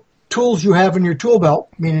more tools you have in your tool belt,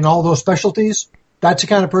 meaning all those specialties, that's the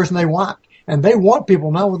kind of person they want. And they want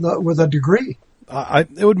people now with a degree.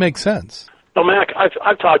 It would make sense. No, Mac,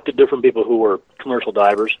 I've talked to different people who were commercial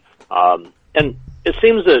divers, and it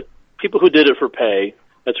seems that people who did it for pay,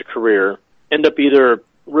 as a career, end up either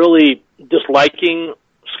really disliking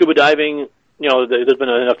scuba diving. You know, there's been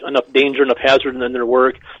enough danger, enough hazard in their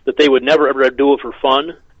work that they would never ever do it for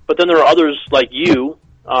fun. But then there are others like you,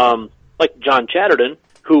 like John Chatterton,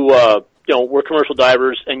 who were commercial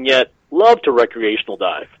divers and yet love to recreational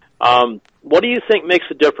dive. What do you think makes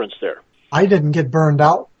the difference there? I didn't get burned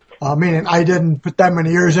out. Meaning I didn't put that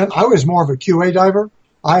many years in. I was more of a QA diver,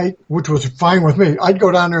 which was fine with me. I'd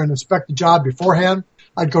go down there and inspect the job beforehand.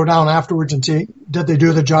 I'd go down afterwards and see, did they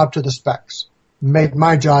do the job to the specs? Make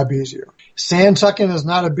my job easier. Sand sucking is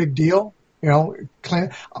not a big deal. You know,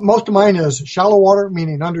 most of mine is shallow water,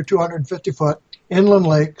 meaning under 250 foot, inland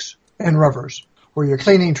lakes and rivers, where you're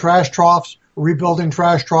cleaning trash troughs, rebuilding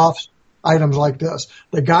trash troughs, items like this.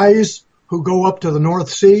 The guys who go up to the North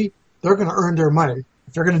Sea, they're going to earn their money.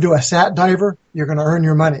 If you're going to do a sat diver, you're going to earn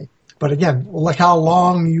your money. But again, look how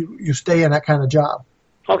long you stay in that kind of job.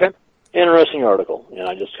 Okay. Interesting article. And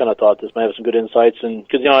I just kind of thought this might have some good insights. And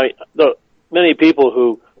because, many people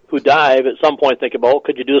who dive at some point think about,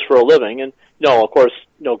 could you do this for a living? And, of course,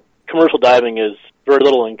 commercial diving is very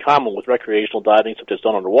little in common with recreational diving, except it's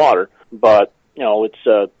done underwater. But, it's,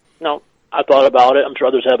 I thought about it. I'm sure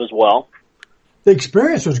others have as well. The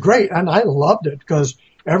experience was great, and I loved it because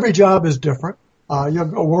every job is different. You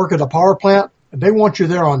go work at a power plant, and they want you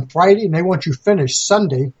there on Friday, and they want you finished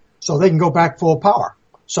Sunday so they can go back full power.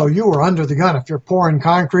 So you were under the gun. If you're pouring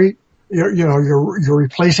concrete, you're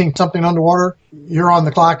replacing something underwater, you're on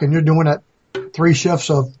the clock, and you're doing it 3 shifts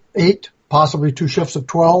of 8, possibly 2 shifts of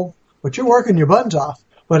 12, but you're working your buns off.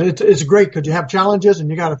 But it's great because you have challenges, and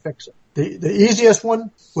you got to fix it. The easiest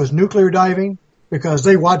one was nuclear diving because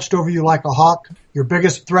they watched over you like a hawk. Your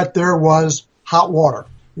biggest threat there was hot water.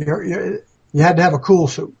 You had to have a cool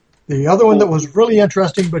suit. The other one that was really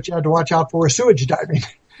interesting, but you had to watch out for, is sewage diving.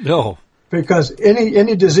 No. Because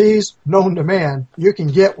any disease known to man, you can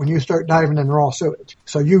get when you start diving in raw sewage.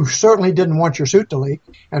 So you certainly didn't want your suit to leak.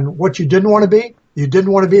 And what you didn't want to be, you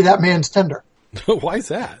didn't want to be that man's tender. Why is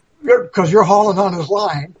that? Because you're hauling on his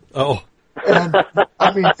line. Oh. And,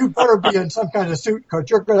 I mean, you better be in some kind of suit because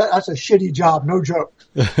that's a shitty job, no joke.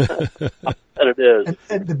 That it is.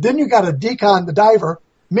 And then you got to decon the diver.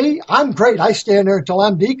 Me, I'm great. I stand there until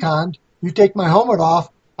I'm deconned. You take my helmet off.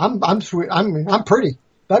 I'm sweet. I'm pretty.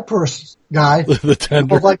 That first guy, the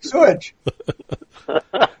tender, like sewage.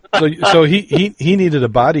 So he needed a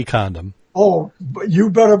body condom. Oh, you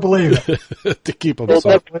better believe it to keep him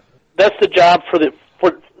soft. That's the job for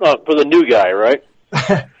the new guy, right?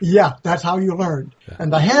 Yeah, that's how you learn. Yeah.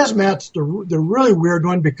 And the hazmat's the really weird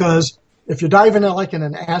one because if you're diving in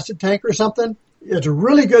an acid tank or something, it's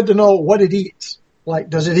really good to know what it eats. Like,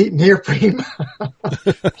 does it eat neoprene,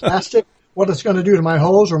 plastic? What it's going to do to my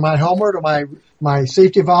hose or my helmet or my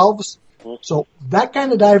safety valves? So that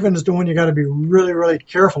kind of diving is the one you got to be really, really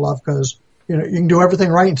careful of, because you can do everything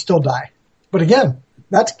right and still die. But again,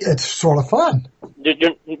 it's sort of fun.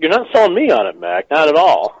 You're not selling me on it, Mac. Not at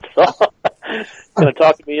all. So, going to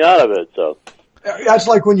talk me out of it. So that's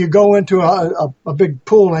like when you go into a big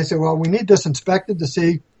pool and I say, well, we need this inspected to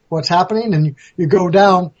see what's happening, and you go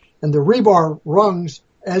down and the rebar rungs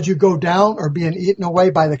as you go down are being eaten away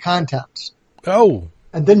by the contents. Oh.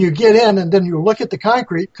 And then you get in and then you look at the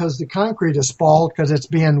concrete, because the concrete is spalled because it's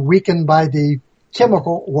being weakened by the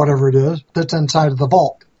chemical, whatever it is, that's inside of the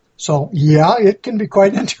vault. So, yeah, it can be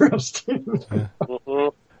quite interesting. Yeah.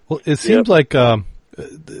 Well, it seems like,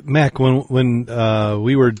 Mac, when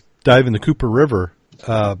we were diving the Cooper River,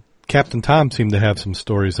 Captain Tom seemed to have some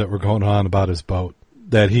stories that were going on about his boat,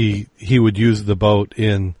 that he would use the boat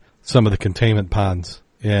in some of the containment ponds.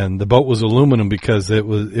 And the boat was aluminum because it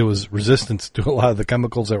was resistant to a lot of the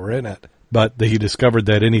chemicals that were in it. But he discovered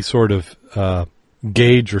that any sort of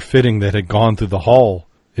gauge or fitting that had gone through the hull,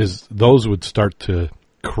 those would start to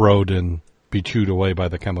corrode and be chewed away by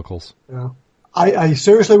the chemicals. Yeah. I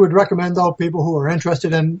seriously would recommend, though, people who are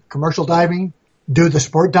interested in commercial diving, do the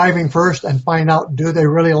sport diving first and find out, do they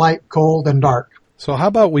really like cold and dark? So how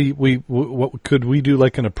about what could we do,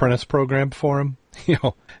 like an apprentice program for them?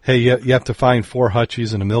 Hey, you have to find 4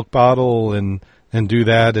 hutchies and a milk bottle and do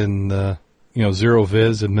that in zero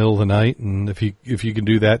viz in the middle of the night, and if you can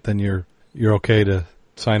do that, then you're okay to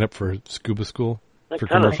sign up for scuba school for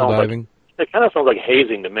commercial diving. It kind of sounds like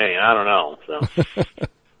hazing to me. I don't know. So.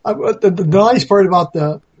 The nice part about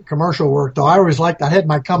the commercial work, though, I always liked, I had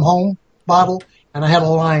my come home bottle and I had a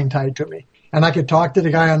line tied to me, and I could talk to the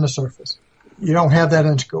guy on the surface. You don't have that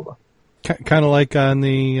in scuba. Kind of like on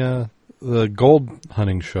the gold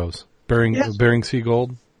hunting shows, Bering Sea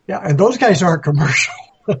Gold. Yeah, and those guys aren't commercial.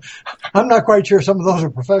 I'm not quite sure some of those are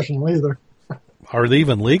professional either. Are they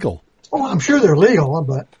even legal? Oh, I'm sure they're legal,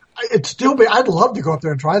 but I'd love to go up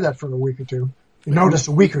there and try that for a week or two. Just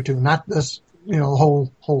a week or two, not this, the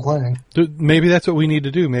whole thing. Maybe that's what we need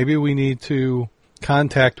to do. Maybe we need to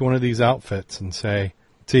contact one of these outfits and say,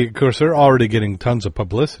 of course, they're already getting tons of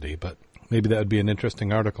publicity, but maybe that would be an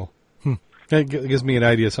interesting article. That gives me an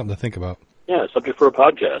idea, something to think about. Yeah, subject for a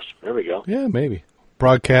podcast. There we go. Yeah, maybe.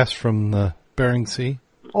 Broadcast from the Bering Sea.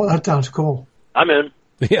 Oh, that sounds cool. I'm in.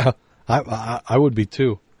 Yeah, I would be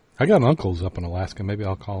too. I got an uncle who's up in Alaska. Maybe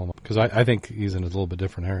I'll call him, because I think he's in a little bit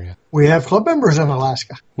different area. We have club members in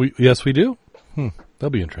Alaska. Yes, we do? That'll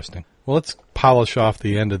be interesting. Well, let's polish off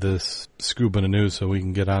the end of this scuba news so we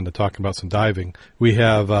can get on to talking about some diving. We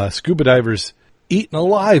have scuba divers eaten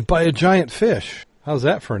alive by a giant fish. How's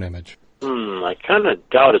that for an image? I kind of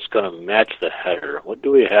doubt it's going to match the header. What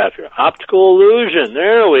do we have here? Optical illusion.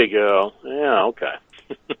 There we go. Yeah, okay.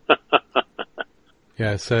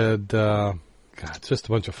 Yeah, I said, it's just a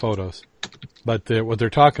bunch of photos. But what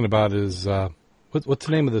they're talking about is, what's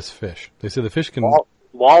the name of this fish? They say the fish can...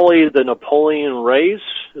 Wally the Napoleon race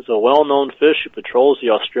is a well-known fish who patrols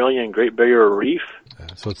the Australian Great Barrier Reef.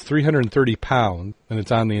 So it's 330 pounds, and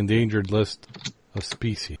it's on the endangered list of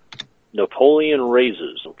species. Napoleon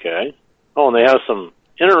raises, okay. Oh, and they have some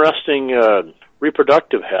interesting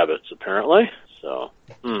reproductive habits, apparently. So,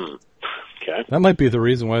 okay. That might be the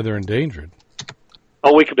reason why they're endangered.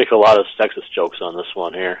 Oh, we could make a lot of sexist jokes on this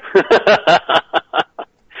one here.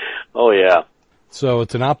 Oh, yeah. So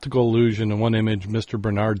it's an optical illusion. In one image, Mr.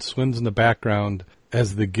 Bernard swims in the background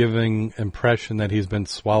as the giving impression that he's been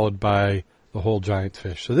swallowed by the whole giant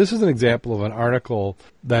fish. So this is an example of an article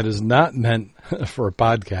that is not meant for a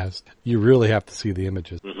podcast. You really have to see the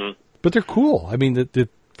images. Mm-hmm. But they're cool. I mean,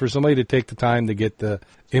 for somebody to take the time to get the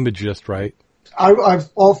image just right. I've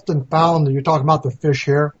often found that you're talking about the fish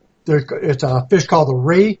here. It's a fish called the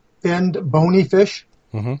ray-finned bony fish.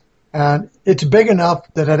 Mm-hmm. And it's big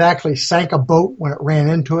enough that it actually sank a boat when it ran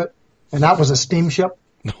into it. And that was a steamship.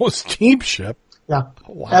 No, steamship? Yeah.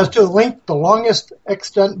 Wow. As to the length, the longest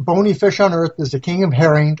extant bony fish on Earth is the king of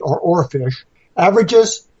herring, or oarfish.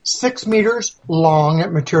 Averages 6 meters long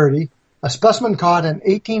at maturity. A specimen caught in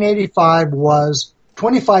 1885 was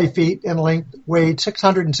 25 feet in length, weighed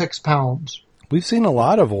 606 pounds. We've seen a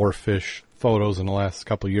lot of oarfish photos in the last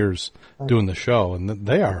couple of years doing the show, and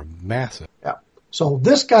they are massive. Yeah. So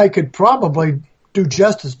this guy could probably do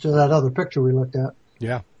justice to that other picture we looked at.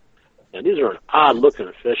 Yeah. Yeah, these are an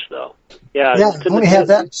odd-looking fish, though. Yeah, I only have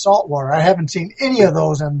that in saltwater. I haven't seen any of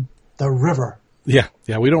those in the river. Yeah,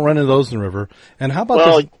 we don't run into those in the river. And how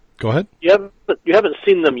about this? Go ahead. You haven't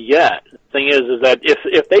seen them yet. The thing is that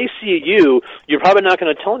if they see you, you're probably not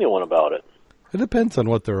going to tell anyone about it. It depends on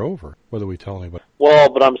what they're over, whether we tell anybody.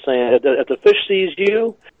 Well, but I'm saying if the fish sees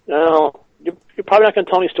you, you're probably not going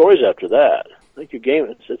to tell any stories after that. think your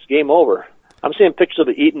game, it's game over. I'm seeing pictures of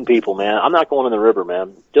it eating people, man. I'm not going in the river,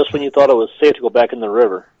 man. Just when you thought it was safe to go back in the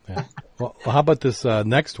river. Yeah. Well, how about this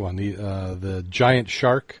next one? The giant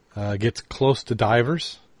shark gets close to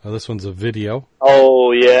divers. This one's a video.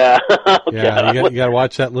 Oh, yeah. Yeah, you got to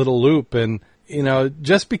watch that little loop. And, you know,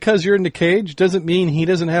 just because you're in the cage doesn't mean he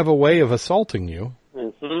doesn't have a way of assaulting you.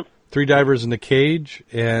 Mm-hmm. 3 divers in the cage,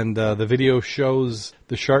 and the video shows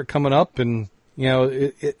the shark coming up, and, you know,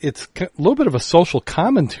 it's a little bit of a social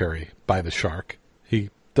commentary by the shark. He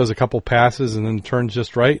does a couple passes and then turns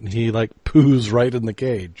just right, and he, like, poos right in the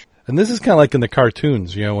cage. And this is kind of like in the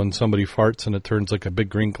cartoons, you know, when somebody farts and it turns like a big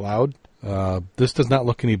green cloud. This does not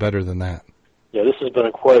look any better than that. Yeah, this has been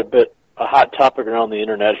quite a hot topic around the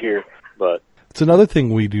internet here, but... It's another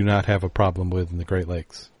thing we do not have a problem with in the Great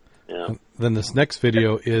Lakes. Yeah. And then this next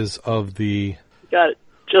video is of the... Got it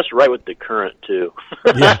just right with the current, too.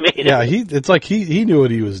 Yeah, I mean, it's like he knew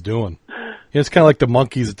what he was doing. It's kind of like the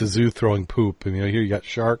monkeys at the zoo throwing poop, and, you know, here you got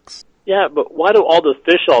sharks. Yeah, but why do all the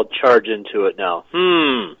fish all charge into it now?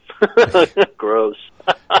 Gross.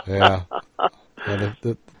 Yeah.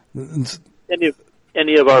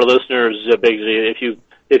 Any of our listeners, basically,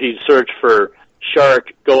 if you search for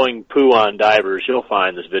shark going poo on divers, you'll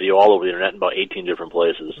find this video all over the internet in about 18 different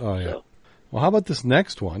places. Oh, yeah. So. Well, how about this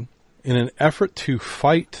next one? In an effort to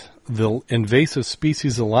fight the invasive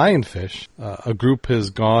species of lionfish, a group has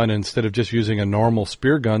gone, instead of just using a normal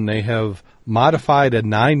spear gun, they have modified a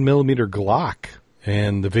 9mm Glock,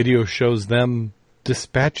 and the video shows them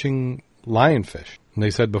dispatching lionfish. And they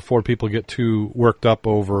said before people get too worked up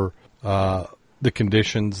over the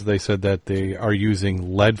conditions, they said that they are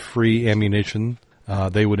using lead-free ammunition.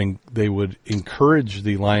 They would encourage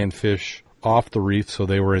the lionfish off the reef, so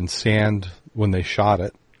they were in sand when they shot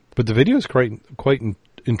it. But the video is quite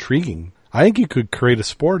intriguing. I think you could create a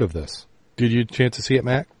sport of this. Did you have a chance to see it,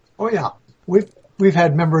 Mac? Oh yeah, we've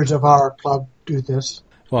had members of our club do this.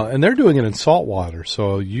 Well, and they're doing it in salt water,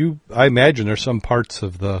 so I imagine there's some parts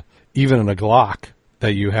of even in a Glock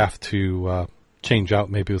that you have to change out,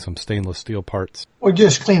 maybe with some stainless steel parts. Or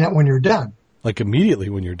just clean it when you're done. Like immediately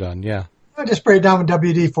when you're done, yeah. I just spray it down with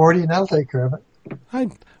WD-40 and that'll take care of it.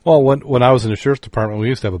 When I was in the sheriff's department, we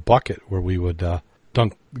used to have a bucket where we would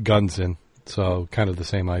dunk guns in, so kind of the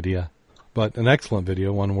same idea. But an excellent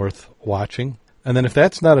video, one worth watching. And then if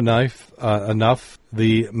that's not enough,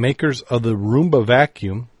 the makers of the Roomba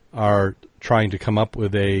vacuum are trying to come up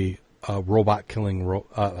with a lionfish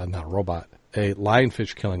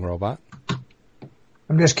killing robot.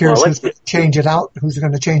 I'm just curious who's going to change it out. Who's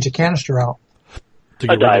going to change the canister out?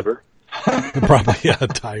 A diver. Probably a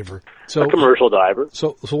diver. So a commercial diver.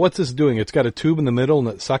 So what's this doing? It's got a tube in the middle and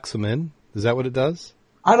it sucks them in? Is that what it does?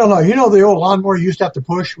 I don't know. You know the old lawnmower you used to have to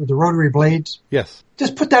push with the rotary blades? Yes.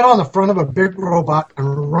 Just put that on the front of a big robot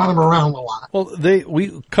and run them around a lot. Well,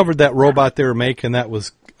 we covered that robot they were making that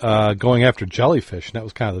was going after jellyfish, and that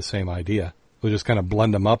was kind of the same idea. We just kind of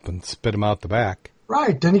blend them up and spit them out the back.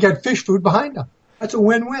 Right. Then you got fish food behind them. That's a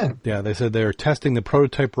win-win. Yeah, they said they're testing the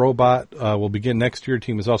prototype robot. Will begin next year.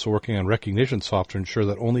 Team is also working on recognition software to ensure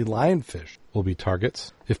that only lionfish will be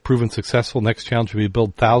targets. If proven successful, next challenge will be to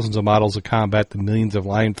build thousands of models to combat the millions of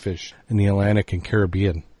lionfish in the Atlantic and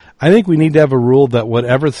Caribbean. I think we need to have a rule that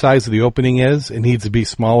whatever the size of the opening is, it needs to be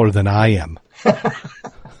smaller than I am.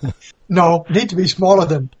 No, it needs to be smaller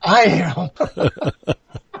than I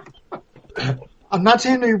am. I'm not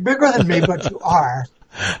saying you're bigger than me, but you are.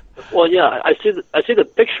 Well, yeah, I see the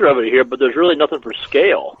picture of it here, but there's really nothing for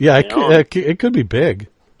scale. Yeah, it could be big.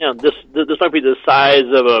 Yeah, this might be the size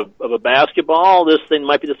of a basketball. This thing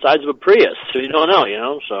might be the size of a Prius. So you don't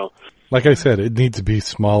know, So, like I said, it needs to be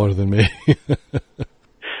smaller than me.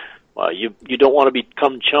 Well, you don't want to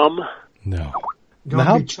become chum. No.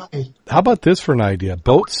 How about this for an idea?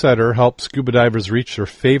 Boat Setter helps scuba divers reach their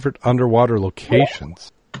favorite underwater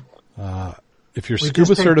locations. If you're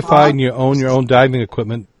scuba certified and you own your own diving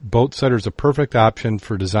equipment, Boat Setter is a perfect option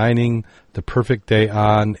for designing the perfect day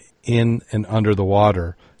on, in, and under the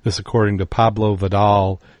water. This according to Pablo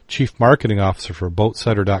Vidal, Chief Marketing Officer for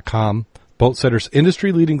BoatSetter.com. Boat Setter's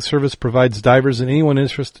industry-leading service provides divers and anyone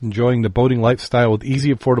interested in enjoying the boating lifestyle with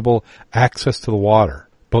easy, affordable access to the water.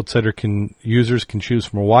 Boat Setter users can choose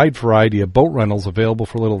from a wide variety of boat rentals available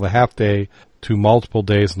for a little of a half day to multiple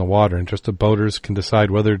days in the water. Interested boaters can decide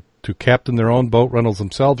whether to captain their own boat rentals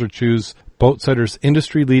themselves or choose Boat Setter's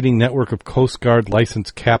industry-leading network of Coast Guard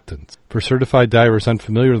licensed captains. For certified divers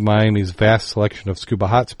unfamiliar with Miami's vast selection of scuba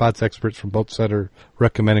hotspots, experts from Boat Setter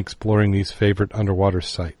recommend exploring these favorite underwater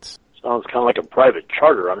sites. Sounds kind of like a private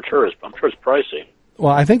charter. I'm sure it's pricey.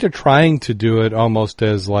 Well, I think they're trying to do it almost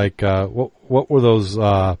as like what were those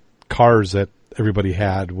cars that everybody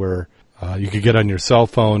had where You could get on your cell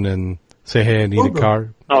phone and say, "Hey, I need Uber. a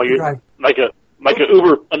car." Oh, you're Right. like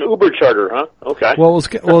an Uber charter, huh? Okay. Well, it's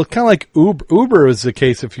kind of like Uber. Uber is the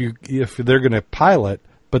case if they're going to pilot,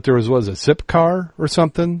 but there was a zip car or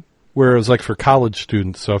something where it was like for college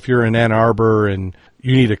students. So if you're in Ann Arbor and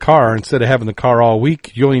you need a car, instead of having the car all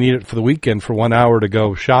week, you only need it for the weekend for 1 hour to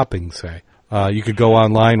go shopping, say. You could go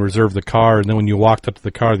online, reserve the car, and then when you walked up to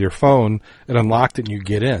the car with your phone, it unlocked it and you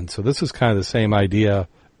get in. So this is kind of the same idea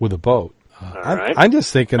with a boat. right. I'm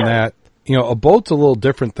just thinking that, a boat's a little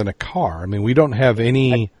different than a car. I mean, we don't have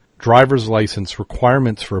any driver's license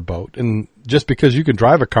requirements for a boat. And just because you can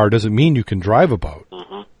drive a car doesn't mean you can drive a boat.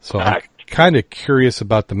 Mm-hmm. So I'm kind of curious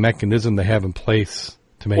about the mechanism they have in place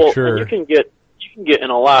to make Well, sure. and you can get in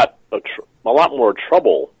a lot more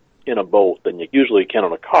trouble in a boat than you usually can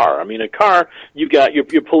on a car. I mean, a car, you've got you're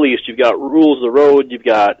policed, you've got rules of the road, you've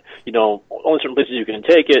got only certain places you can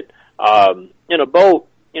take it. In a boat,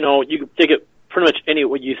 you can take it pretty much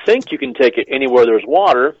anywhere. You think you can take it anywhere there's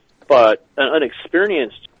water, but an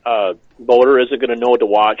unexperienced boater isn't going to know to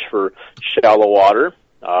watch for shallow water.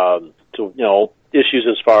 Issues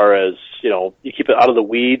as far as you keep it out of the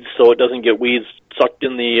weeds so it doesn't get weeds sucked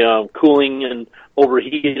in the cooling and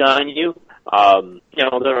overheat on you.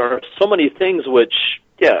 There are so many things which,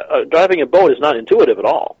 driving a boat is not intuitive at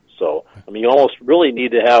all. So, I mean, you almost really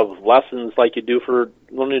need to have lessons like you do for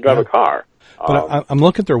learning to drive a car. But I'm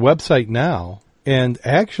looking at their website now, and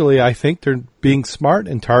actually I think they're being smart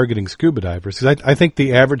in targeting scuba divers. Because I think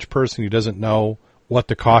the average person who doesn't know what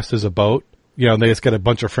the cost is a boat, they just get a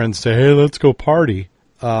bunch of friends say, "Hey, let's go party."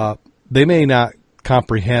 They may not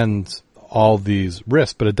comprehend all these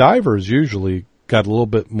risks, but a diver is usually got a little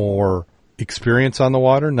bit more experience on the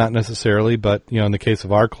water, not necessarily, but in the case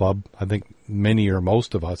of our club, I think many or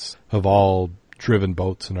most of us have all driven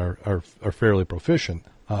boats and are fairly proficient.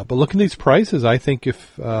 But looking at these prices, I think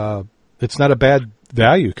if it's not a bad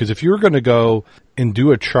value, because if you were going to go and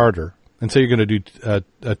do a charter and say you're going to do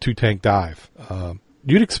a 2-tank dive,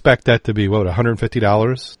 you'd expect that to be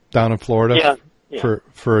 $150 down in Florida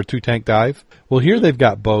for a 2-tank dive. Well, here they've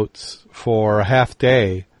got boats for a half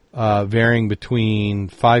day varying between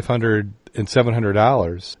 $500 and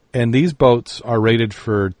 $700, and these boats are rated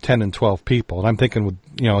for 10 and 12 people. And I'm thinking with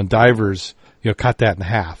in divers, cut that in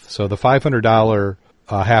half. So the $500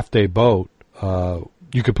 half day boat,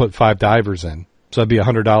 you could put 5 divers in, so that'd be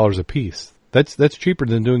 $100 a piece. That's cheaper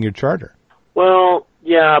than doing your charter. Well,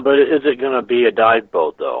 yeah, but is it going to be a dive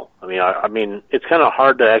boat though? I mean, it's kind of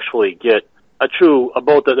hard to actually get a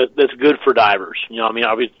boat that's good for divers. Are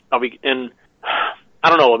we and I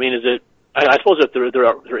don't know. I mean, is it? I suppose if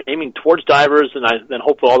they're aiming towards divers, then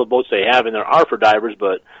hopefully all the boats they have in there are for divers.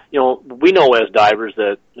 But we know as divers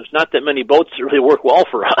that there's not that many boats that really work well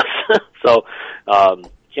for us. So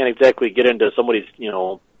can't exactly get into somebody's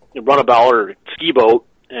runabout or ski boat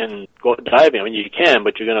and go diving. I mean, you can,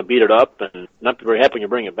 but you're going to beat it up and not be very happy when you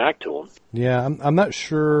bring it back to them. Yeah, I'm not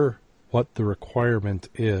sure what the requirement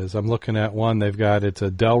is. I'm looking at one they've got. It's a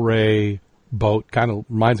Delray boat, kind of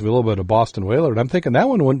reminds me a little bit of Boston Whaler, and I'm thinking that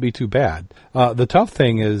one wouldn't be too bad. The tough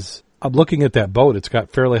thing is, I'm looking at that boat. It's got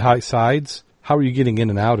fairly high sides. How are you getting in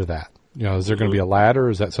and out of that? Is there going to be a ladder?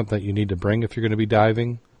 Is that something that you need to bring if you're going to be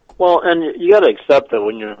diving? Well, and you got to accept that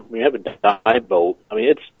when you have a dive boat, I mean,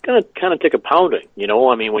 it's going to kind of take a pounding.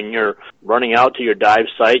 I mean, when you're running out to your dive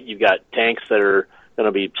site, you've got tanks that are going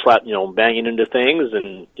to be banging into things,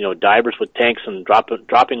 and divers with tanks and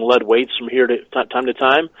dropping lead weights from here to time to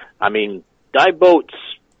time. I mean, dive boats,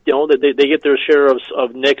 they get their share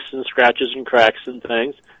of nicks and scratches and cracks and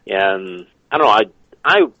things. And I don't know,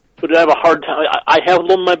 I would have a hard time. I have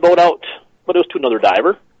loaned my boat out, but it was to another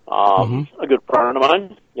diver, a good friend of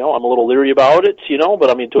mine. I'm a little leery about it, but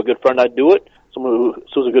I mean, to a good friend, I'd do it. Someone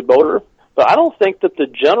who's a good boater. But I don't think that the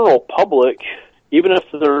general public, even if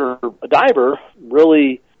they're a diver,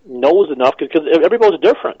 really knows enough, because every boat's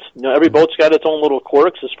different. Every boat's got its own little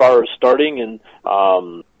quirks as far as starting and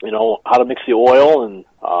how to mix the oil, and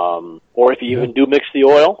or if you even do mix the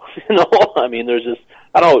oil. I mean, there's just,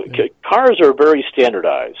 I don't know. Cars are very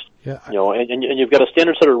standardized. Yeah. And you've got a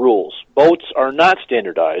standard set of rules. Boats are not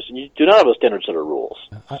standardized, and you do not have a standard set of rules.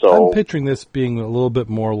 So I'm picturing this being a little bit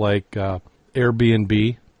more like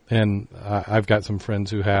Airbnb, and I've got some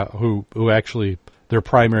friends who actually, their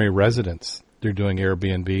primary residence, they're doing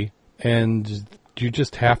Airbnb, and you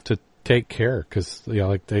just have to take care, because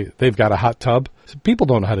they've got a hot tub. So people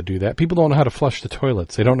don't know how to do that. People don't know how to flush the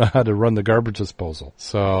toilets. They don't know how to run the garbage disposal.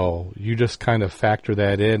 So you just kind of factor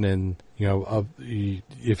that in, and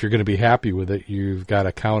if you're going to be happy with it, you've got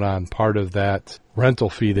to count on part of that rental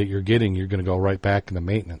fee that you're getting. You're going to go right back into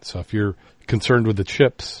maintenance. So if you're concerned with the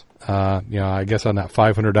chips I guess on that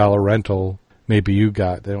 $500 rental, maybe you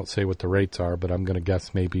got, they don't say what the rates are, but I'm going to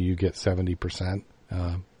guess maybe you get 70%.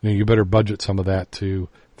 You better budget some of that to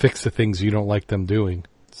fix the things you don't like them doing.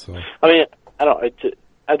 So I mean, I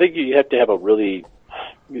think you have to have you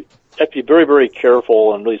have to be very, very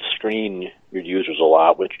careful and really screen your users a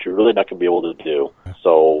lot, which you're really not going to be able to do.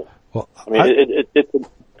 So, well, I mean,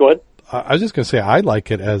 go ahead. I was just going to say I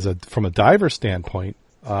like it from a diver standpoint.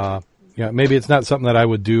 Maybe it's not something that I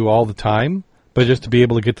would do all the time, but just to be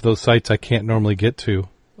able to get to those sites I can't normally get to,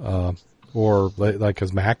 or like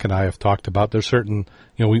as Mac and I have talked about, there's certain,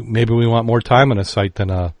 maybe we want more time on a site than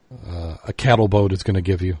a cattle boat is going to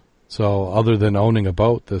give you. So other than owning a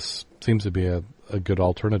boat, this seems to be a good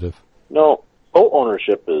alternative. No, boat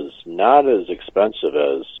ownership is not as expensive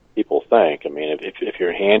as people think. I mean, if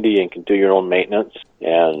you're handy and can do your own maintenance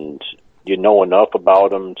and you know enough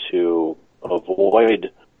about them to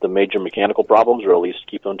avoid the major mechanical problems, or at least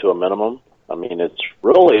keep them to a minimum, I mean, it's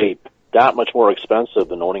really that much more expensive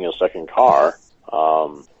than owning a second car,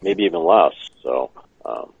 maybe even less. So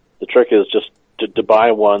the trick is just to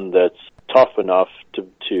buy one that's tough enough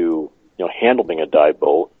to handle being a dive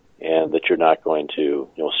boat, and that you're not going to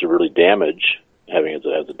severely damage having it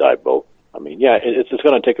as a dive boat. I mean, yeah, it's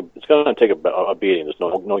going to take a beating. There's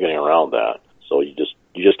no getting around that. So you just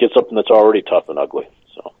get something that's already tough and ugly.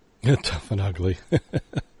 So tough and ugly.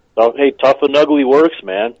 So hey, tough and ugly works,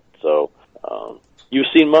 man. So you've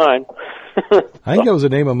seen mine. I think that was the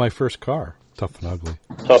name of my first car. Tough and ugly.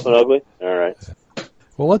 Tough and ugly. All right.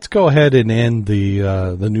 Well, let's go ahead and end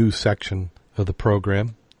the news section of the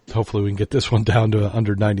program. Hopefully we can get this one down to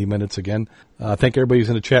under 90 minutes again. Thank everybody who's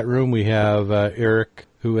in the chat room. We have Eric,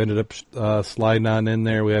 who ended up sliding on in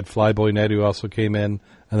there. We had Flyboy Ned, who also came in,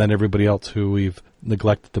 and then everybody else who we've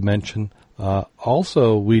neglected to mention.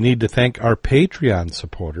 Also, we need to thank our Patreon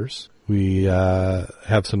supporters. We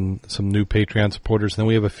have some new Patreon supporters, and then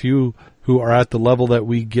we have a few who are at the level that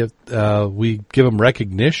we give them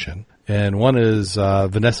recognition. And one is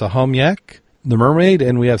Vanessa Homyak, the Mermaid,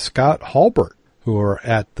 and we have Scott Halbert, who are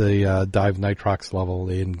at the Dive Nitrox level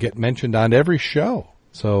and get mentioned on every show.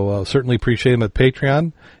 So certainly appreciate them at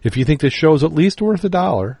Patreon. If you think this show is at least worth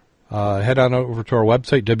 $1, head on over to our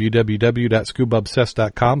website,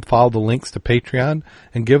 www.scubaobsessed.com. Follow the links to Patreon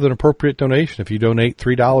and give an appropriate donation. If you donate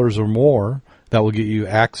 $3 or more, that will get you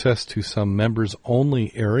access to some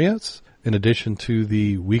members-only areas in addition to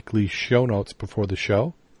the weekly show notes before the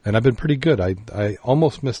show. And I've been pretty good. I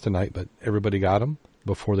almost missed tonight, but everybody got them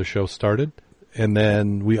before the show started. And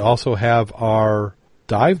then we also have our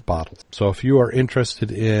dive bottles. So if you are interested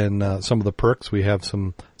in some of the perks, we have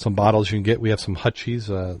some bottles you can get. We have some Hutchies.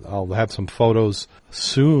 I'll have some photos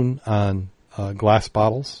soon on glass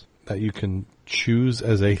bottles that you can choose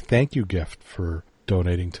as a thank you gift for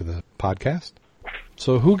donating to the podcast.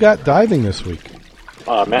 So who got diving this week?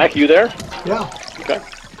 Mac, you there? Yeah. Okay.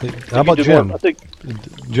 How about Jim?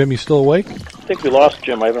 Jim, you still awake? I think we lost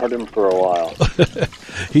Jim. I haven't heard him for a while.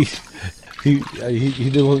 He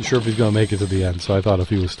wasn't sure if he's going to make it to the end, so I thought if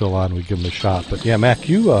he was still on, we'd give him a shot. But yeah, Mac,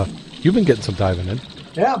 you've been getting some diving in.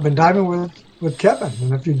 Yeah, I've been diving with Kevin,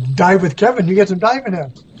 and if you dive with Kevin, you get some diving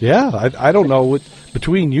in. Yeah, I don't know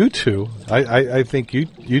between you two. I think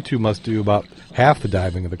you two must do about half the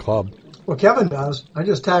diving of the club. Well, Kevin does. I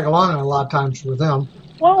just tag along a lot of times with him.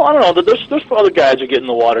 Well, I don't know. There's other guys who get in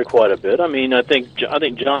the water quite a bit. I mean, I think John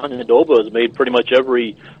Nadoba has made pretty much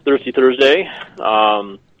every Thirsty Thursday.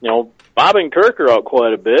 Bob and Kirk are out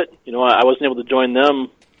quite a bit. I wasn't able to join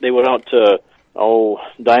them. They went out to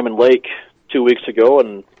Diamond Lake 2 weeks ago,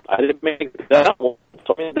 and I didn't make that one.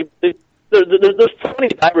 So I mean, there's so many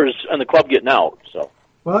divers in the club getting out. So.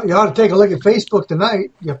 Well, you ought to take a look at Facebook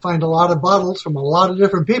tonight. You'll find a lot of bottles from a lot of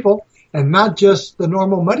different people, and not just the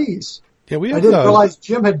normal muddies. Yeah, I didn't realize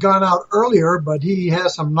Jim had gone out earlier, but he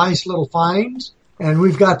has some nice little finds, and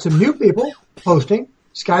we've got some new people posting.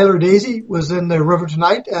 Skylar Daisy was in the river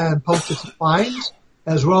tonight and posted some finds,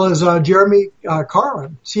 as well as Jeremy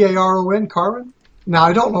Carwin, C-A-R-O-N, Carwin. Now,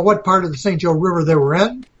 I don't know what part of the St. Joe River they were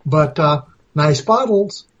in, but nice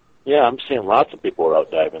bottles. Yeah, I'm seeing lots of people are out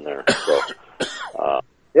diving there. So,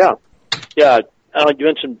 yeah. Like you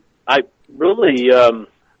mentioned, I really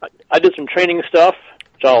I did some training stuff,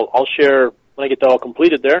 which I'll share when I get that all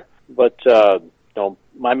completed there. But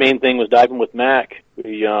my main thing was diving with Mac.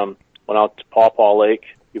 We went out to Paw Paw Lake.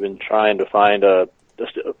 We've been trying to find a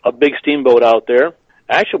big steamboat out there.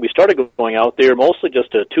 Actually, we started going out there mostly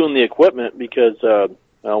just to tune the equipment because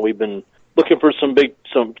we've been looking for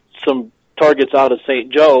some targets out of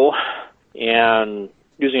St. Joe and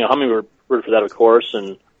using a hummingbird for that, of course.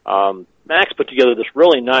 And Max put together this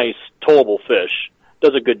really nice towable fish.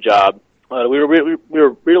 Does a good job. we were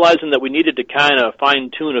realizing that we needed to kind of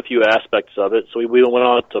fine-tune a few aspects of it, so we went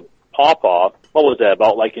out to Pawpaw. What was that,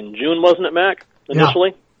 about like in June, wasn't it, Mac,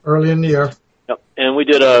 initially? Yeah, early in the year. Yep. And we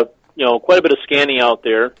did quite a bit of scanning out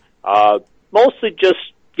there, mostly just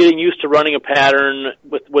getting used to running a pattern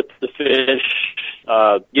with the fish,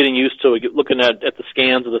 getting used to looking at the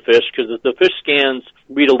scans of the fish, because the fish scans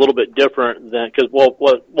read a little bit different than, because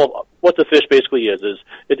what the fish basically is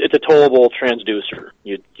it's a towable transducer.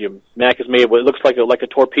 Mac has made what looks like a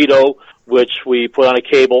torpedo, which we put on a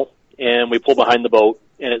cable and we pull behind the boat,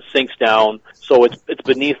 and it sinks down, so it's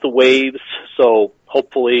beneath the waves, so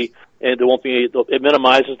hopefully it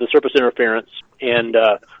minimizes the surface interference, and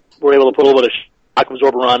we're able to put a little bit of shock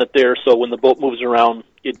absorber on it there, so when the boat moves around,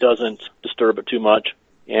 it doesn't disturb it too much.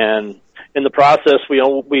 And in the process, we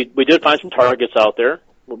did find some targets out there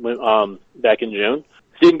back in June.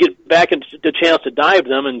 Didn't get back into the chance to dive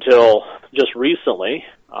them until just recently.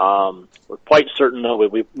 We're quite certain that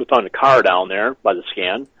we found a car down there by the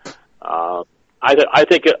scan. I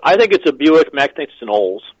think it's a Buick. Mac thinks it's an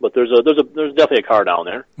Olds, but there's definitely a car down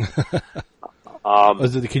there.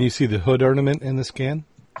 Can you see the hood ornament in the scan?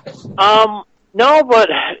 No, but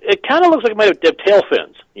it kind of looks like it might have tail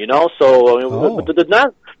fins, So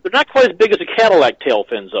they're not quite as big as a Cadillac tail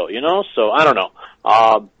fins, though, So I don't know.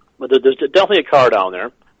 But there's definitely a car down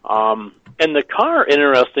there. And the car,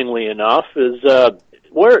 interestingly enough, is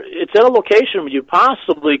where it's at a location where you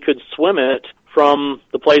possibly could swim it from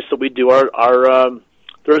the place that we do our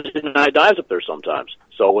Thursday night dives up there sometimes.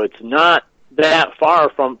 So it's not that far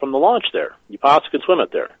from the launch there. You possibly could swim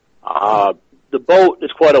it there. The boat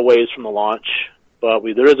is quite a ways from the launch, but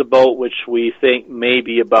there is a boat which we think may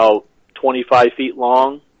be about 25 feet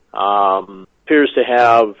long. Appears to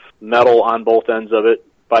have metal on both ends of it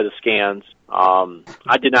by the scans.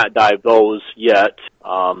 I did not dive those yet.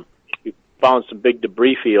 We found some big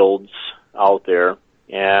debris fields out there,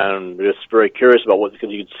 and we're just very curious about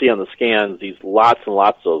because you can see on the scans these lots and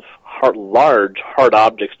lots of large hard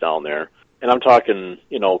objects down there, and I'm talking,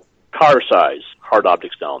 car-size hard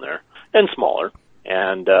objects down there. And smaller,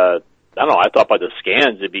 and I don't know. I thought by the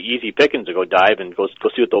scans it'd be easy pickings to go dive and go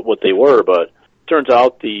see what they were, but turns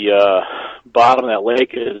out the bottom of that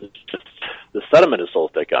lake is just the sediment is so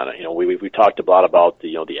thick on it. We talked a lot about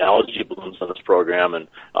the algae blooms on this program, and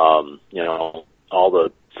all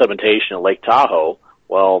the sedimentation in Lake Tahoe.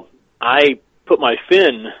 Well, I put my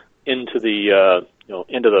fin into the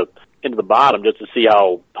into the bottom just to see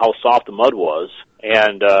how soft the mud was,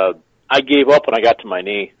 and I gave up when I got to my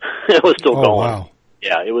knee. It was still going. Wow.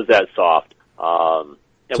 Yeah, it was that soft. So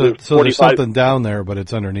there's something down there, but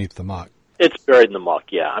it's underneath the muck. It's buried in the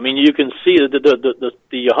muck, yeah. I mean, you can see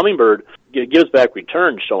the hummingbird gives back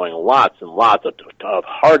returns showing lots and lots of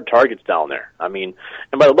hard targets down there. I mean,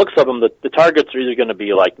 and by the looks of them, the targets are either going to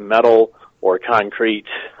be like metal or concrete.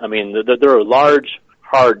 I mean, there are large,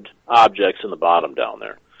 hard objects in the bottom down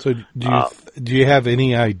there. So do you have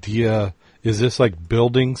any idea? Is this like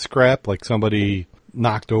building scrap, like somebody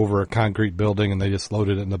knocked over a concrete building and they just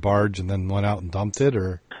loaded it in the barge and then went out and dumped it,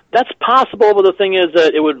 or? That's possible, but the thing is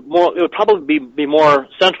that it would probably be more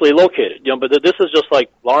centrally located, but this is just like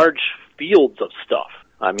large fields of stuff.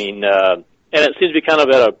 I mean, and it seems to be kind of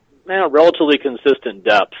at a relatively consistent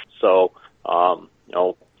depth. So,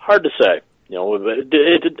 hard to say.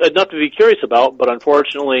 It's enough to be curious about, but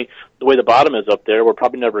unfortunately, the way the bottom is up there, we're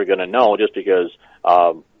probably never going to know, just because.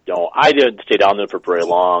 I didn't stay down there for very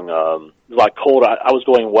long. It was a lot cold. I was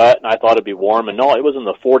going wet, and I thought it'd be warm. And no, it was in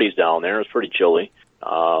the 40s down there. It was pretty chilly.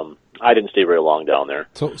 I didn't stay very long down there.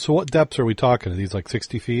 So what depths are we talking? Are these like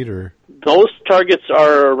 60 feet or? Those targets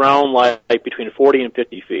are around like between 40 and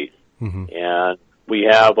 50 feet. Mm-hmm. And we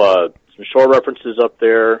have some shore references up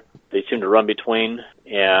there. They seem to run between.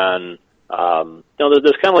 And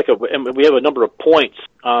there's kind of like and we have a number of points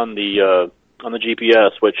on the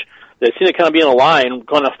GPS, which they seem to kind of be in a line,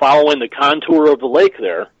 kind of following the contour of the lake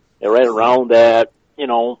there. They're right around that,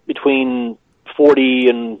 between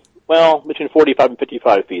 45 and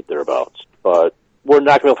 55 feet thereabouts. But we're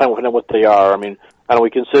not going to find out what they are. I mean, I know we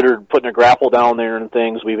considered putting a grapple down there and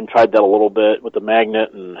things. We even tried that a little bit with the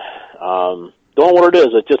magnet, and don't know what it is.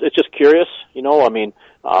 It's just curious, I mean,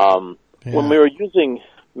 when we were using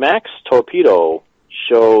Mac's torpedo,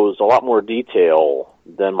 shows a lot more detail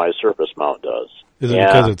than my surface mount does. Is it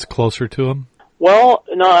because it's closer to them? Well,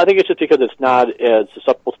 no, I think it's just because it's not as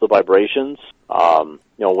susceptible to the vibrations.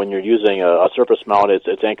 When you're using a surface mount,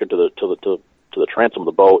 it's anchored to the transom of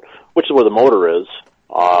the boat, which is where the motor is.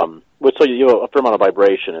 So you have a fair amount of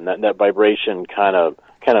vibration, and that vibration kind of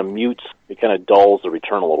mutes, it kind of dulls the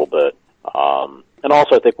return a little bit. And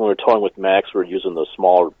also, I think when we're towing with Max, we're using the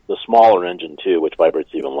smaller engine too, which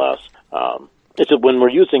vibrates even less. It's just when we're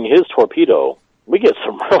using his torpedo, we get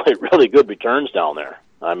some really, really good returns down there.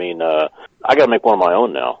 I mean, I got to make one of my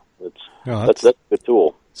own now. That's a good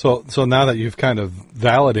tool. So now that you've kind of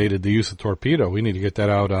validated the use of torpedo, we need to get that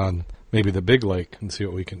out on maybe the big lake and see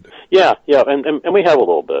what we can do. Yeah, and we have a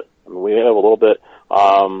little bit. I mean, we have a little bit,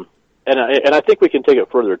 and I think we can take it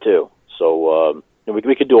further too. So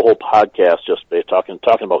we could do a whole podcast just based talking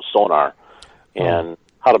about sonar and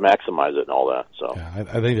how to maximize it and all that. So yeah,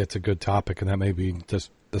 I think that's a good topic, and that may be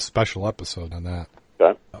just the special episode on that.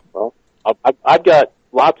 Okay. Well, I've got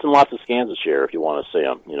lots and lots of scans to share if you want to see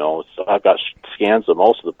them. So I've got scans of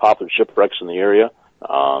most of the popular shipwrecks in the area.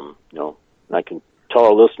 And I can tell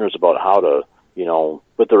our listeners about how to,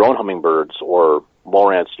 with their own Hummingbirds or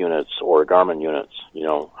Lowrance units or Garmin units,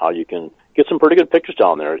 how you can get some pretty good pictures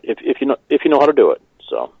down there if you know how to do it.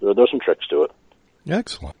 So there's some tricks to it.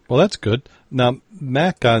 Excellent. Well, that's good. Now,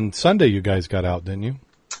 Mac, on Sunday you guys got out, didn't you?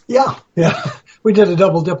 Yeah. We did a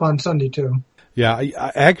double dip on Sunday too. Yeah,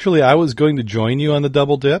 I was going to join you on the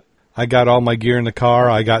double dip. I got all my gear in the car.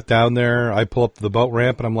 I got down there. I pull up to the boat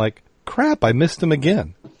ramp, and I'm like, crap, I missed him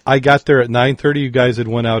again. I got there at 9:30. You guys had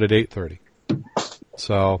went out at 8:30.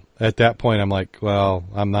 So at that point, I'm like, well,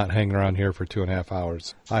 I'm not hanging around here for 2.5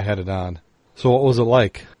 hours. I had it on. So what was it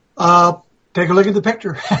like? Take a look at the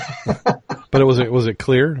picture. But was it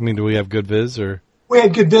clear? I mean, do we have good viz or? We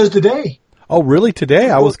had good viz today. Oh, really? Today?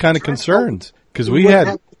 I was kind of concerned because we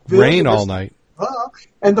had rain all night.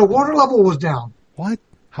 And the water level was down. What?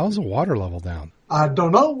 How's the water level down? I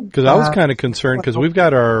don't know. Because I was kind of concerned because we've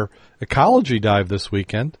got our ecology dive this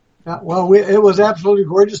weekend. It was absolutely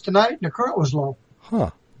gorgeous tonight, and the current was low. Huh.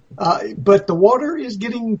 But the water is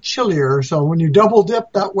getting chillier, so when you double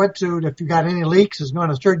dip that wetsuit, if you got any leaks, it's going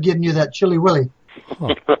to start giving you that chilly willy.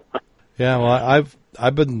 Huh. Yeah, well,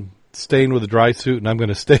 I've been staying with a dry suit, and I'm going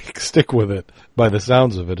to stick with it. By the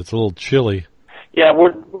sounds of it, it's a little chilly. Yeah,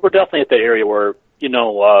 we're definitely at the area where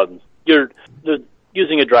using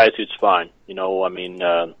a dry suit's fine. I mean,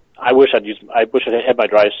 I wish I had my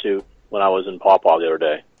dry suit when I was in Paw Paw the other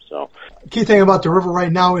day. So, key thing about the river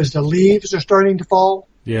right now is the leaves are starting to fall.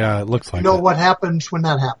 Yeah, it looks like. You know what happens when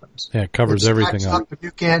that happens? Yeah, it covers everything up. But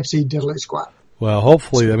you can't see diddly squat. Well,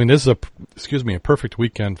 hopefully, I mean, this is a perfect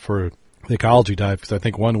weekend for the ecology dive because I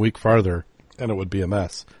think 1 week farther and it would be a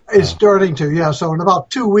mess. It's starting to, yeah. So in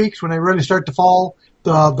about 2 weeks, when they really start to fall,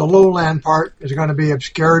 the lowland part is going to be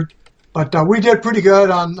obscured. But we did pretty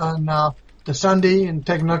good on the Sunday, and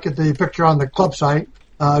taking a look at the picture on the club site.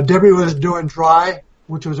 Debbie was doing dry,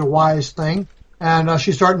 which was a wise thing, and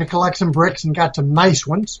she's starting to collect some bricks and got some nice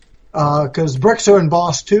ones because bricks are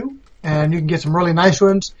embossed too, and you can get some really nice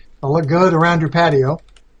ones. They'll look good around your patio.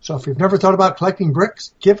 So if you've never thought about collecting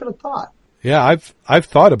bricks, give it a thought. Yeah, I've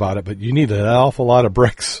thought about it, but you need an awful lot of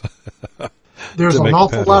bricks. There's an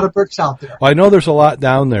awful lot of bricks out there. Well, I know there's a lot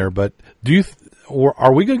down there, but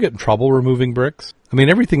are we going to get in trouble removing bricks? I mean,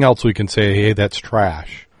 everything else we can say, hey, that's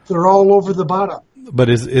trash. They're all over the bottom. But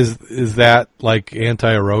is that like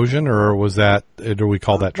anti-erosion, or do we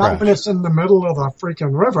call that trash? Not when it's in the middle of the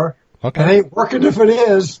freaking river. Okay. It ain't working if it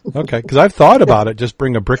is. Okay, because I've thought about it. Just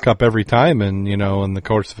bring a brick up every time, and in the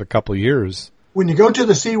course of a couple of years. When you go to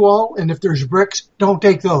the seawall, and if there's bricks, don't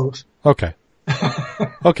take those. Okay.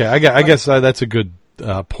 Okay, I guess that's a good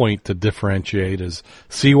point to differentiate: is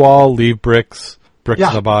seawall, leave bricks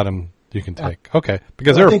at the bottom you can take. Okay,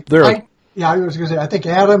 because I was going to say, I think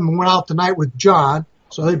Adam went out tonight with John,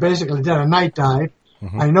 so they basically did a night dive.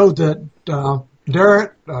 Mm-hmm. I know that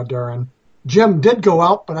Jim did go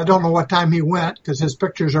out, but I don't know what time he went because his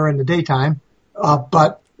pictures are in the daytime.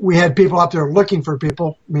 But we had people up there looking for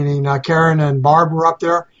people, meaning Karen and Barb were up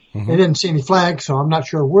there. Mm-hmm. They didn't see any flags, so I'm not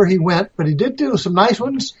sure where he went, but he did do some nice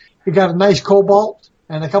ones. He got a nice cobalt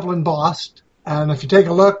and a couple embossed. And if you take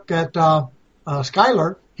a look at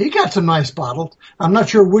Skylar, he got some nice bottles. I'm not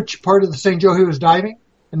sure which part of the St. Joe he was diving.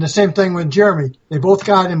 And the same thing with Jeremy. They both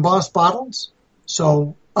got embossed bottles.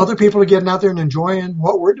 So other people are getting out there and enjoying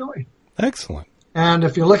what we're doing. Excellent. And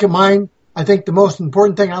if you look at mine, I think the most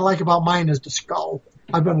important thing I like about mine is the skull.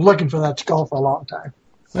 I've been looking for that skull for a long time.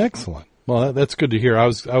 Excellent. Well, that's good to hear. I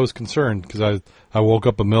was concerned because I woke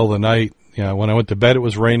up in the middle of the night. When I went to bed, it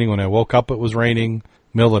was raining. When I woke up, it was raining.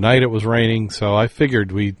 Middle of the night, it was raining. So I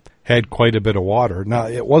figured we had quite a bit of water. Now,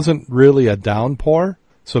 it wasn't really a downpour,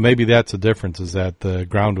 so maybe that's the difference, is that the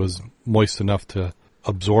ground was moist enough to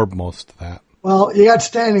absorb most of that. Well, you got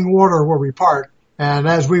standing water where we parked, and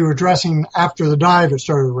as we were dressing after the dive, it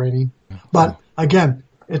started raining. But, again,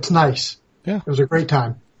 it's nice. Yeah. It was a great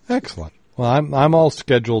time. Excellent. Well, I'm all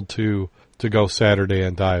scheduled to to go Saturday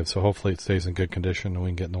and dive. So hopefully it stays in good condition and we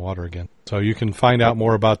can get in the water again. So you can find out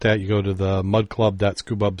more about that. You go to the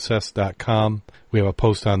mudclub.scubaobsessed.com. We have a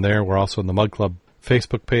post on there. We're also in the Mud Club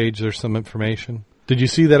Facebook page. There's some information. Did you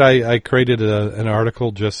see that I created an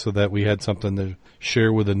article just so that we had something to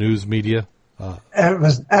share with the news media? It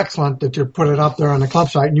was excellent that you put it up there on the club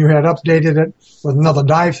site, and you had updated it with another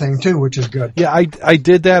dive thing too, which is good. Yeah, I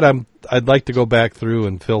did that. I'd like to go back through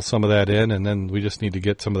and fill some of that in, and then we just need to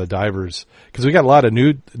get some of the divers, because we got a lot of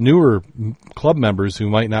newer club members who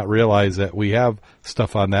might not realize that we have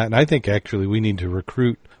stuff on that. And I think actually we need to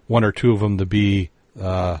recruit one or two of them to be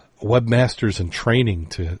webmasters in training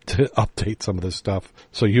to update some of this stuff,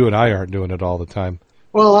 so you and I aren't doing it all the time.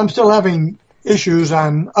 Well, I'm still having issues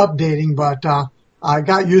on updating, but I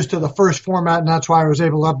got used to the first format, and that's why I was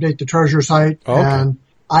able to update the treasure site. Okay. And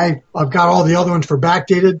I've got all the other ones for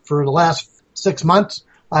backdated for the last 6 months.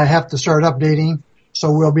 I have to start updating,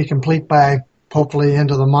 so we'll be complete by hopefully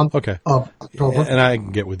end of the month of October. And I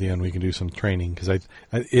can get with you and we can do some training, because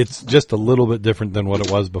it's just a little bit different than what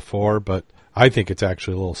it was before, but I think it's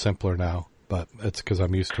actually a little simpler now, but it's because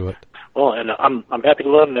I'm used to it. Well, and I'm happy to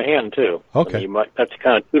lend a hand too. Okay. I mean, you might have to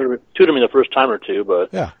kind of tutor me the first time or two, but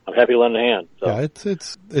yeah. I'm happy to lend a hand. So. Yeah,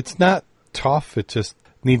 it's not tough. It just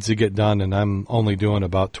needs to get done, and I'm only doing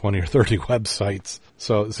about 20 or 30 websites.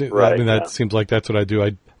 So right, I mean, that seems like that's what I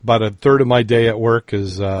do. About a third of my day at work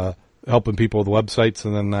is helping people with websites,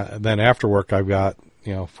 and then after work I've got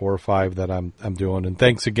 4 or 5 that I'm doing. And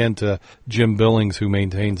thanks again to Jim Billings, who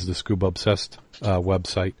maintains the Scuba Obsessed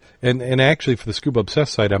website. And actually for the Scuba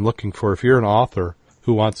Obsessed site, I'm looking for, if you're an author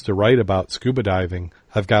who wants to write about scuba diving,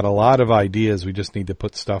 I've got a lot of ideas. We just need to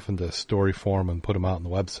put stuff into story form and put them out on the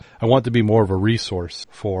website. I want to be more of a resource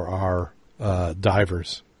for our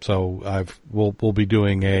divers. So we'll be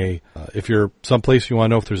doing if you're someplace you want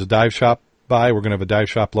to know if there's a dive shop by, we're going to have a dive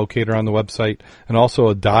shop locator on the website, and also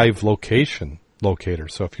a dive location locator.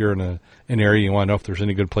 So if you're in an area you want to know if there's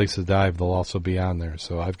any good places to dive, they'll also be on there.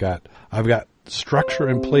 So I've got structure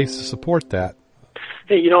in place to support that.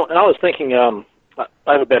 Hey, and I was thinking, I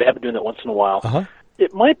have a bad habit doing that once in a while. Uh-huh.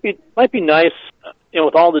 It might be nice,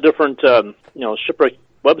 with all the different shipwreck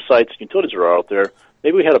websites and utilities that are out there.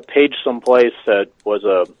 Maybe we had a page someplace that was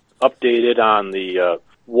updated on the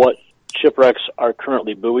what shipwrecks are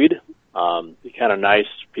currently buoyed. It'd be kind of nice.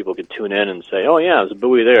 People could tune in and say, "Oh yeah, there's a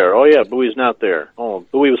buoy there. Oh yeah, buoy's not there. Oh,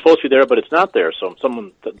 buoy was supposed to be there, but it's not there. So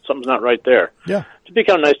something's not right there." Yeah, it'd be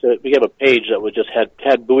kind of nice to have a page that would just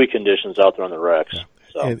had buoy conditions out there on the wrecks. Yeah.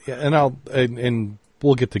 So. And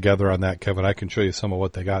we'll get together on that, Kevin. I can show you some of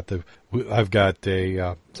what they got. I've got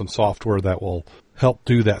some software that will help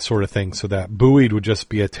do that sort of thing, so that buoyed would just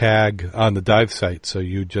be a tag on the dive site. So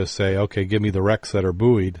you just say, "Okay, give me the wrecks that are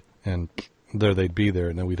buoyed," and there they'd be there,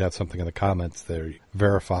 and then we'd have something in the comments there, you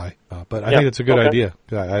verify. But I think it's a good idea.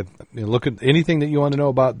 Look at anything that you want to know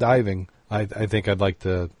about diving. I think I'd like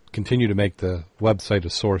to continue to make the website a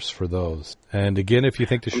source for those. And again, if you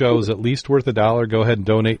think the show is at least worth $1, go ahead and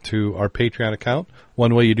donate to our Patreon account.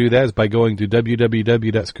 One way you do that is by going to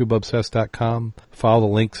www.scubaobsessed.com, follow the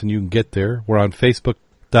links, and you can get there. We're on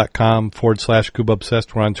Facebook.com/Scuba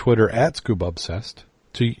Obsessed. We're on Twitter @Scuba Obsessed.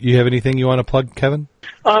 Do you have anything you want to plug, Kevin?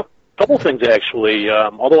 Couple things actually.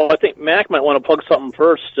 Although I think Mac might want to plug something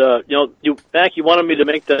first. Mac, you wanted me to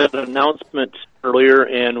make that announcement earlier,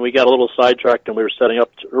 and we got a little sidetracked, and we were setting up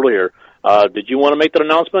earlier. Did you want to make that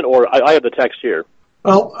announcement, or I have the text here?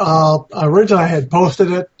 Well, originally I had posted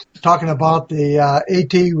it talking about the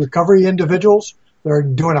AT recovery individuals. They're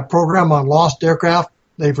doing a program on lost aircraft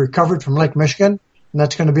they've recovered from Lake Michigan, and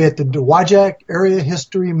that's going to be at the Dowagiac Area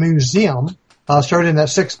History Museum. Starting at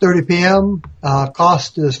 6:30 p.m.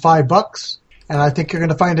 Cost is $5, and I think you're going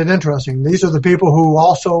to find it interesting. These are the people who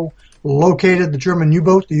also located the German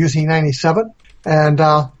U-boat, the UC-97, and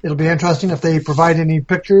it'll be interesting if they provide any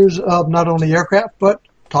pictures of not only aircraft, but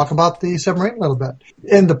talk about the submarine a little bit.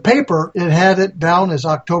 In the paper, it had it down as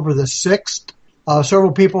October the 6th.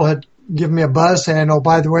 Several people had given me a buzz saying, "Oh,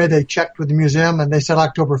 by the way, they checked with the museum and they said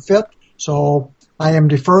October 5th." So I am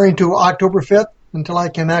deferring to October 5th. Until I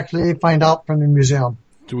can actually find out from the museum.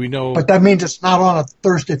 Do we know? But that means it's not on a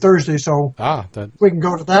Thursday, so we can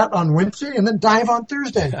go to that on Wednesday and then dive on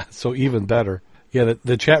Thursday. Yeah, so even better. Yeah,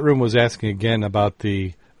 the chat room was asking again about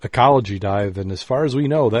the ecology dive, and as far as we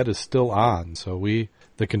know, that is still on. So the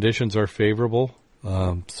conditions are favorable.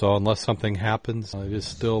 So unless something happens, it is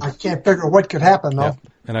still... I can't figure what could happen, though. Yeah.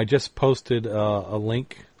 And I just posted a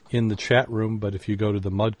link in the chat room, but if you go to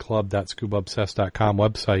the mudclub.scubaobsessed.com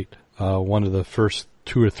website, one of the first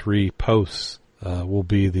 2 or 3 posts will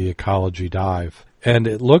be the ecology dive. And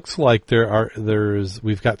it looks like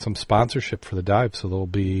we've got some sponsorship for the dive, so there'll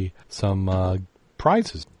be some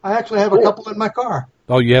prizes. I actually have a couple in my car.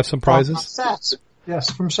 Oh, you have some prizes? SAS.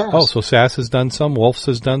 Yes, from SAS. Oh, so SAS has done some, Wolf's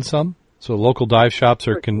has done some. So local dive shops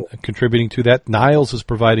are contributing to that. Niles is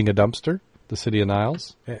providing a dumpster, the city of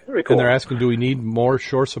Niles. Very cool. And they're asking, do we need more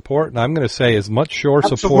shore support? And I'm going to say as much shore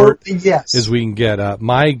support as we can get.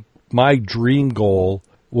 My dream goal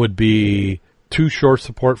would be 2 shore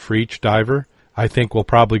support for each diver. I think we'll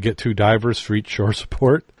probably get 2 divers for each shore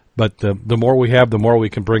support. But the more we have, the more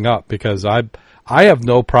we can bring up, because I have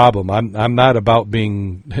no problem. I'm not about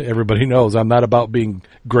being, everybody knows, I'm not about being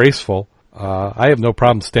graceful. I have no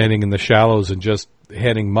problem standing in the shallows and just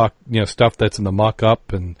handing muck, stuff that's in the muck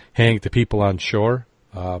up and handing it to people on shore.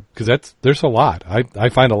 Because there's a lot. I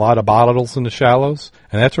find a lot of bottles in the shallows,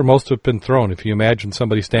 and that's where most have been thrown. If you imagine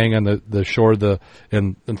somebody staying on the shore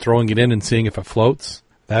and throwing it in and seeing if it floats,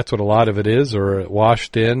 that's what a lot of it is, or it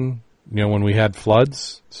washed in, when we had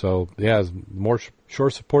floods. So, yeah, the more shore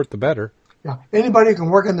support, the better. Yeah, anybody who can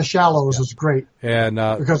work in the shallows is great. And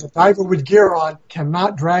because a diver with gear on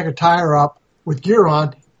cannot drag a tire up with gear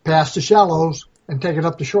on past the shallows and take it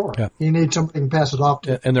up the shore. Yeah. You need somebody who can pass it off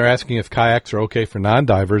to. And they're asking if kayaks are okay for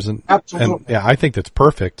non-divers. Absolutely. And, yeah, I think that's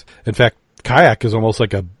perfect. In fact, kayak is almost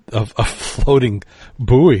like a floating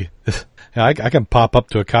buoy. I can pop up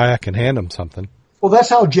to a kayak and hand them something. Well, that's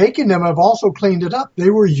how Jake and them have also cleaned it up. They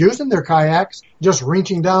were using their kayaks, just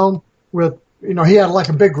reaching down with, he had like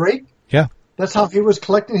a big rake. Yeah. That's how he was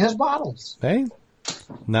collecting his bottles. Hey,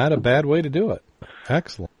 not a bad way to do it.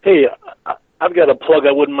 Excellent. Hey, I've got a plug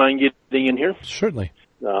I wouldn't mind getting in here. Certainly.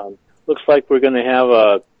 Looks like we're going to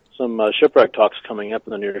have some shipwreck talks coming up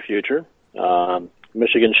in the near future.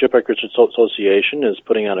 Michigan Shipwreckers Association is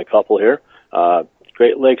putting on a couple here.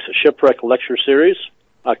 Great Lakes Shipwreck Lecture Series,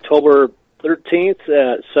 October 13th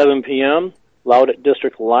at 7 p.m., Loudoun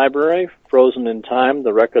District Library, Frozen in Time,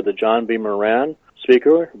 the wreck of the John B. Moran.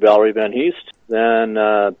 Speaker, Valerie Van Heest. Then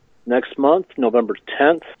next month, November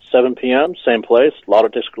 10th, 7 p.m., same place,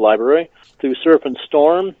 Loudoun District Library. Through Surf and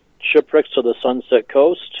Storm, Shipwrecks to the Sunset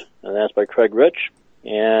Coast, and that's by Craig Rich.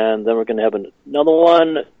 And then we're going to have another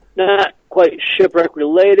one, not quite shipwreck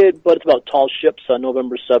related, but it's about tall ships on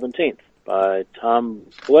November 17th by Tom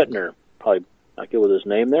Wetner. Probably not good with his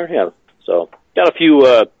name there. Yeah. So got a few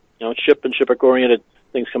ship and shipwreck oriented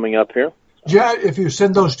things coming up here. Yeah, if you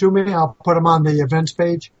send those to me, I'll put them on the events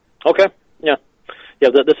page. Okay. Yeah.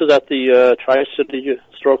 This is at the Tri-City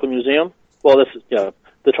Historical Museum. Well, the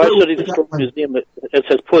Tri-City Historical Museum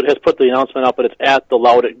has put the announcement out, but it's at the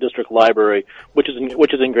Loudoun District Library, which is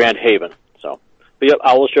in Grand Haven. So, but yep,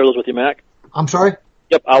 I will share those with you, Mac. I'm sorry?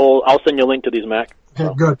 Yep, I'll send you a link to these, Mac.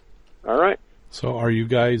 Okay, good. All right. So, are you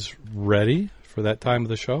guys ready for that time of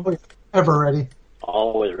the show? Ever ready.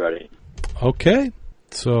 Always ready. Okay.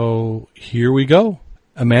 So here we go.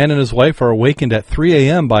 A man and his wife are awakened at 3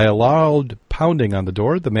 a.m. by a loud pounding on the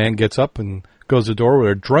door. The man gets up and goes to the door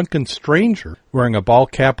where a drunken stranger wearing a ball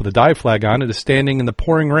cap with a dive flag on it is standing in the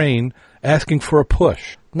pouring rain asking for a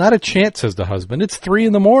push. Not a chance, says the husband. It's 3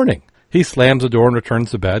 a.m. He slams the door and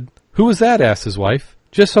returns to bed. Who is that? Asks his wife.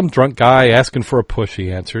 Just some drunk guy asking for a push,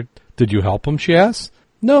 he answered. Did you help him? She asked.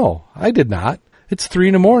 No, I did not. It's 3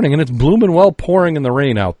 a.m. and it's bloomin' well pouring in the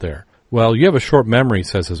rain out there. Well, you have a short memory,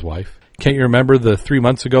 says his wife. Can't you remember the 3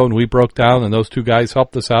 months ago when we broke down and those 2 guys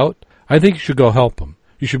helped us out? I think you should go help them.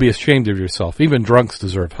 You should be ashamed of yourself. Even drunks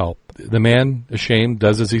deserve help. The man, ashamed,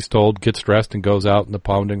 does as he's told, gets dressed, and goes out in the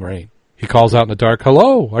pounding rain. He calls out in the dark,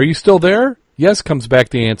 "Hello, are you still there?" "Yes," comes back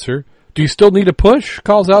the answer. "Do you still need a push?"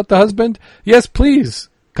 calls out the husband. "Yes, please,"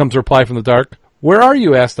 comes a reply from the dark. "Where are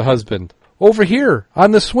you?" asks the husband. "Over here,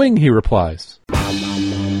 on the swing," he replies.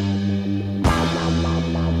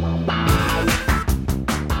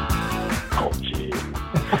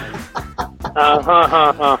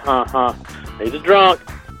 He's a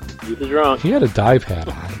drunk. He had a dive hat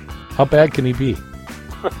on. How bad can he be?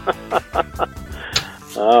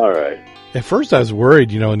 All right. At first I was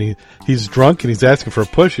worried, and he's drunk and he's asking for a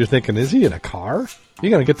push. You're thinking, is he in a car? You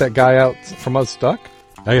going to get that guy out from us stuck?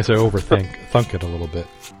 I guess I thunk it a little bit.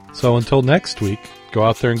 So until next week, go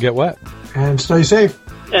out there and get wet. And stay safe.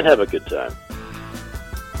 And have a good time.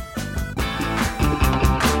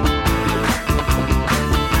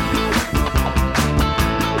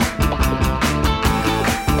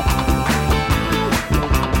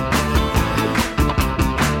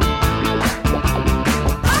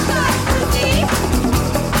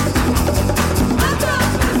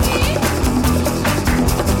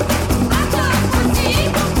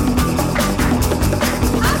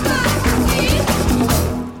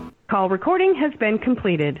 Call recording has been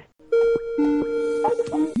completed.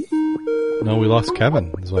 No, we lost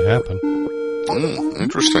Kevin, is what happened.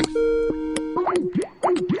 Interesting.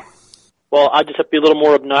 Well, I just have to be a little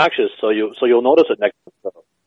more obnoxious, so you'll notice it next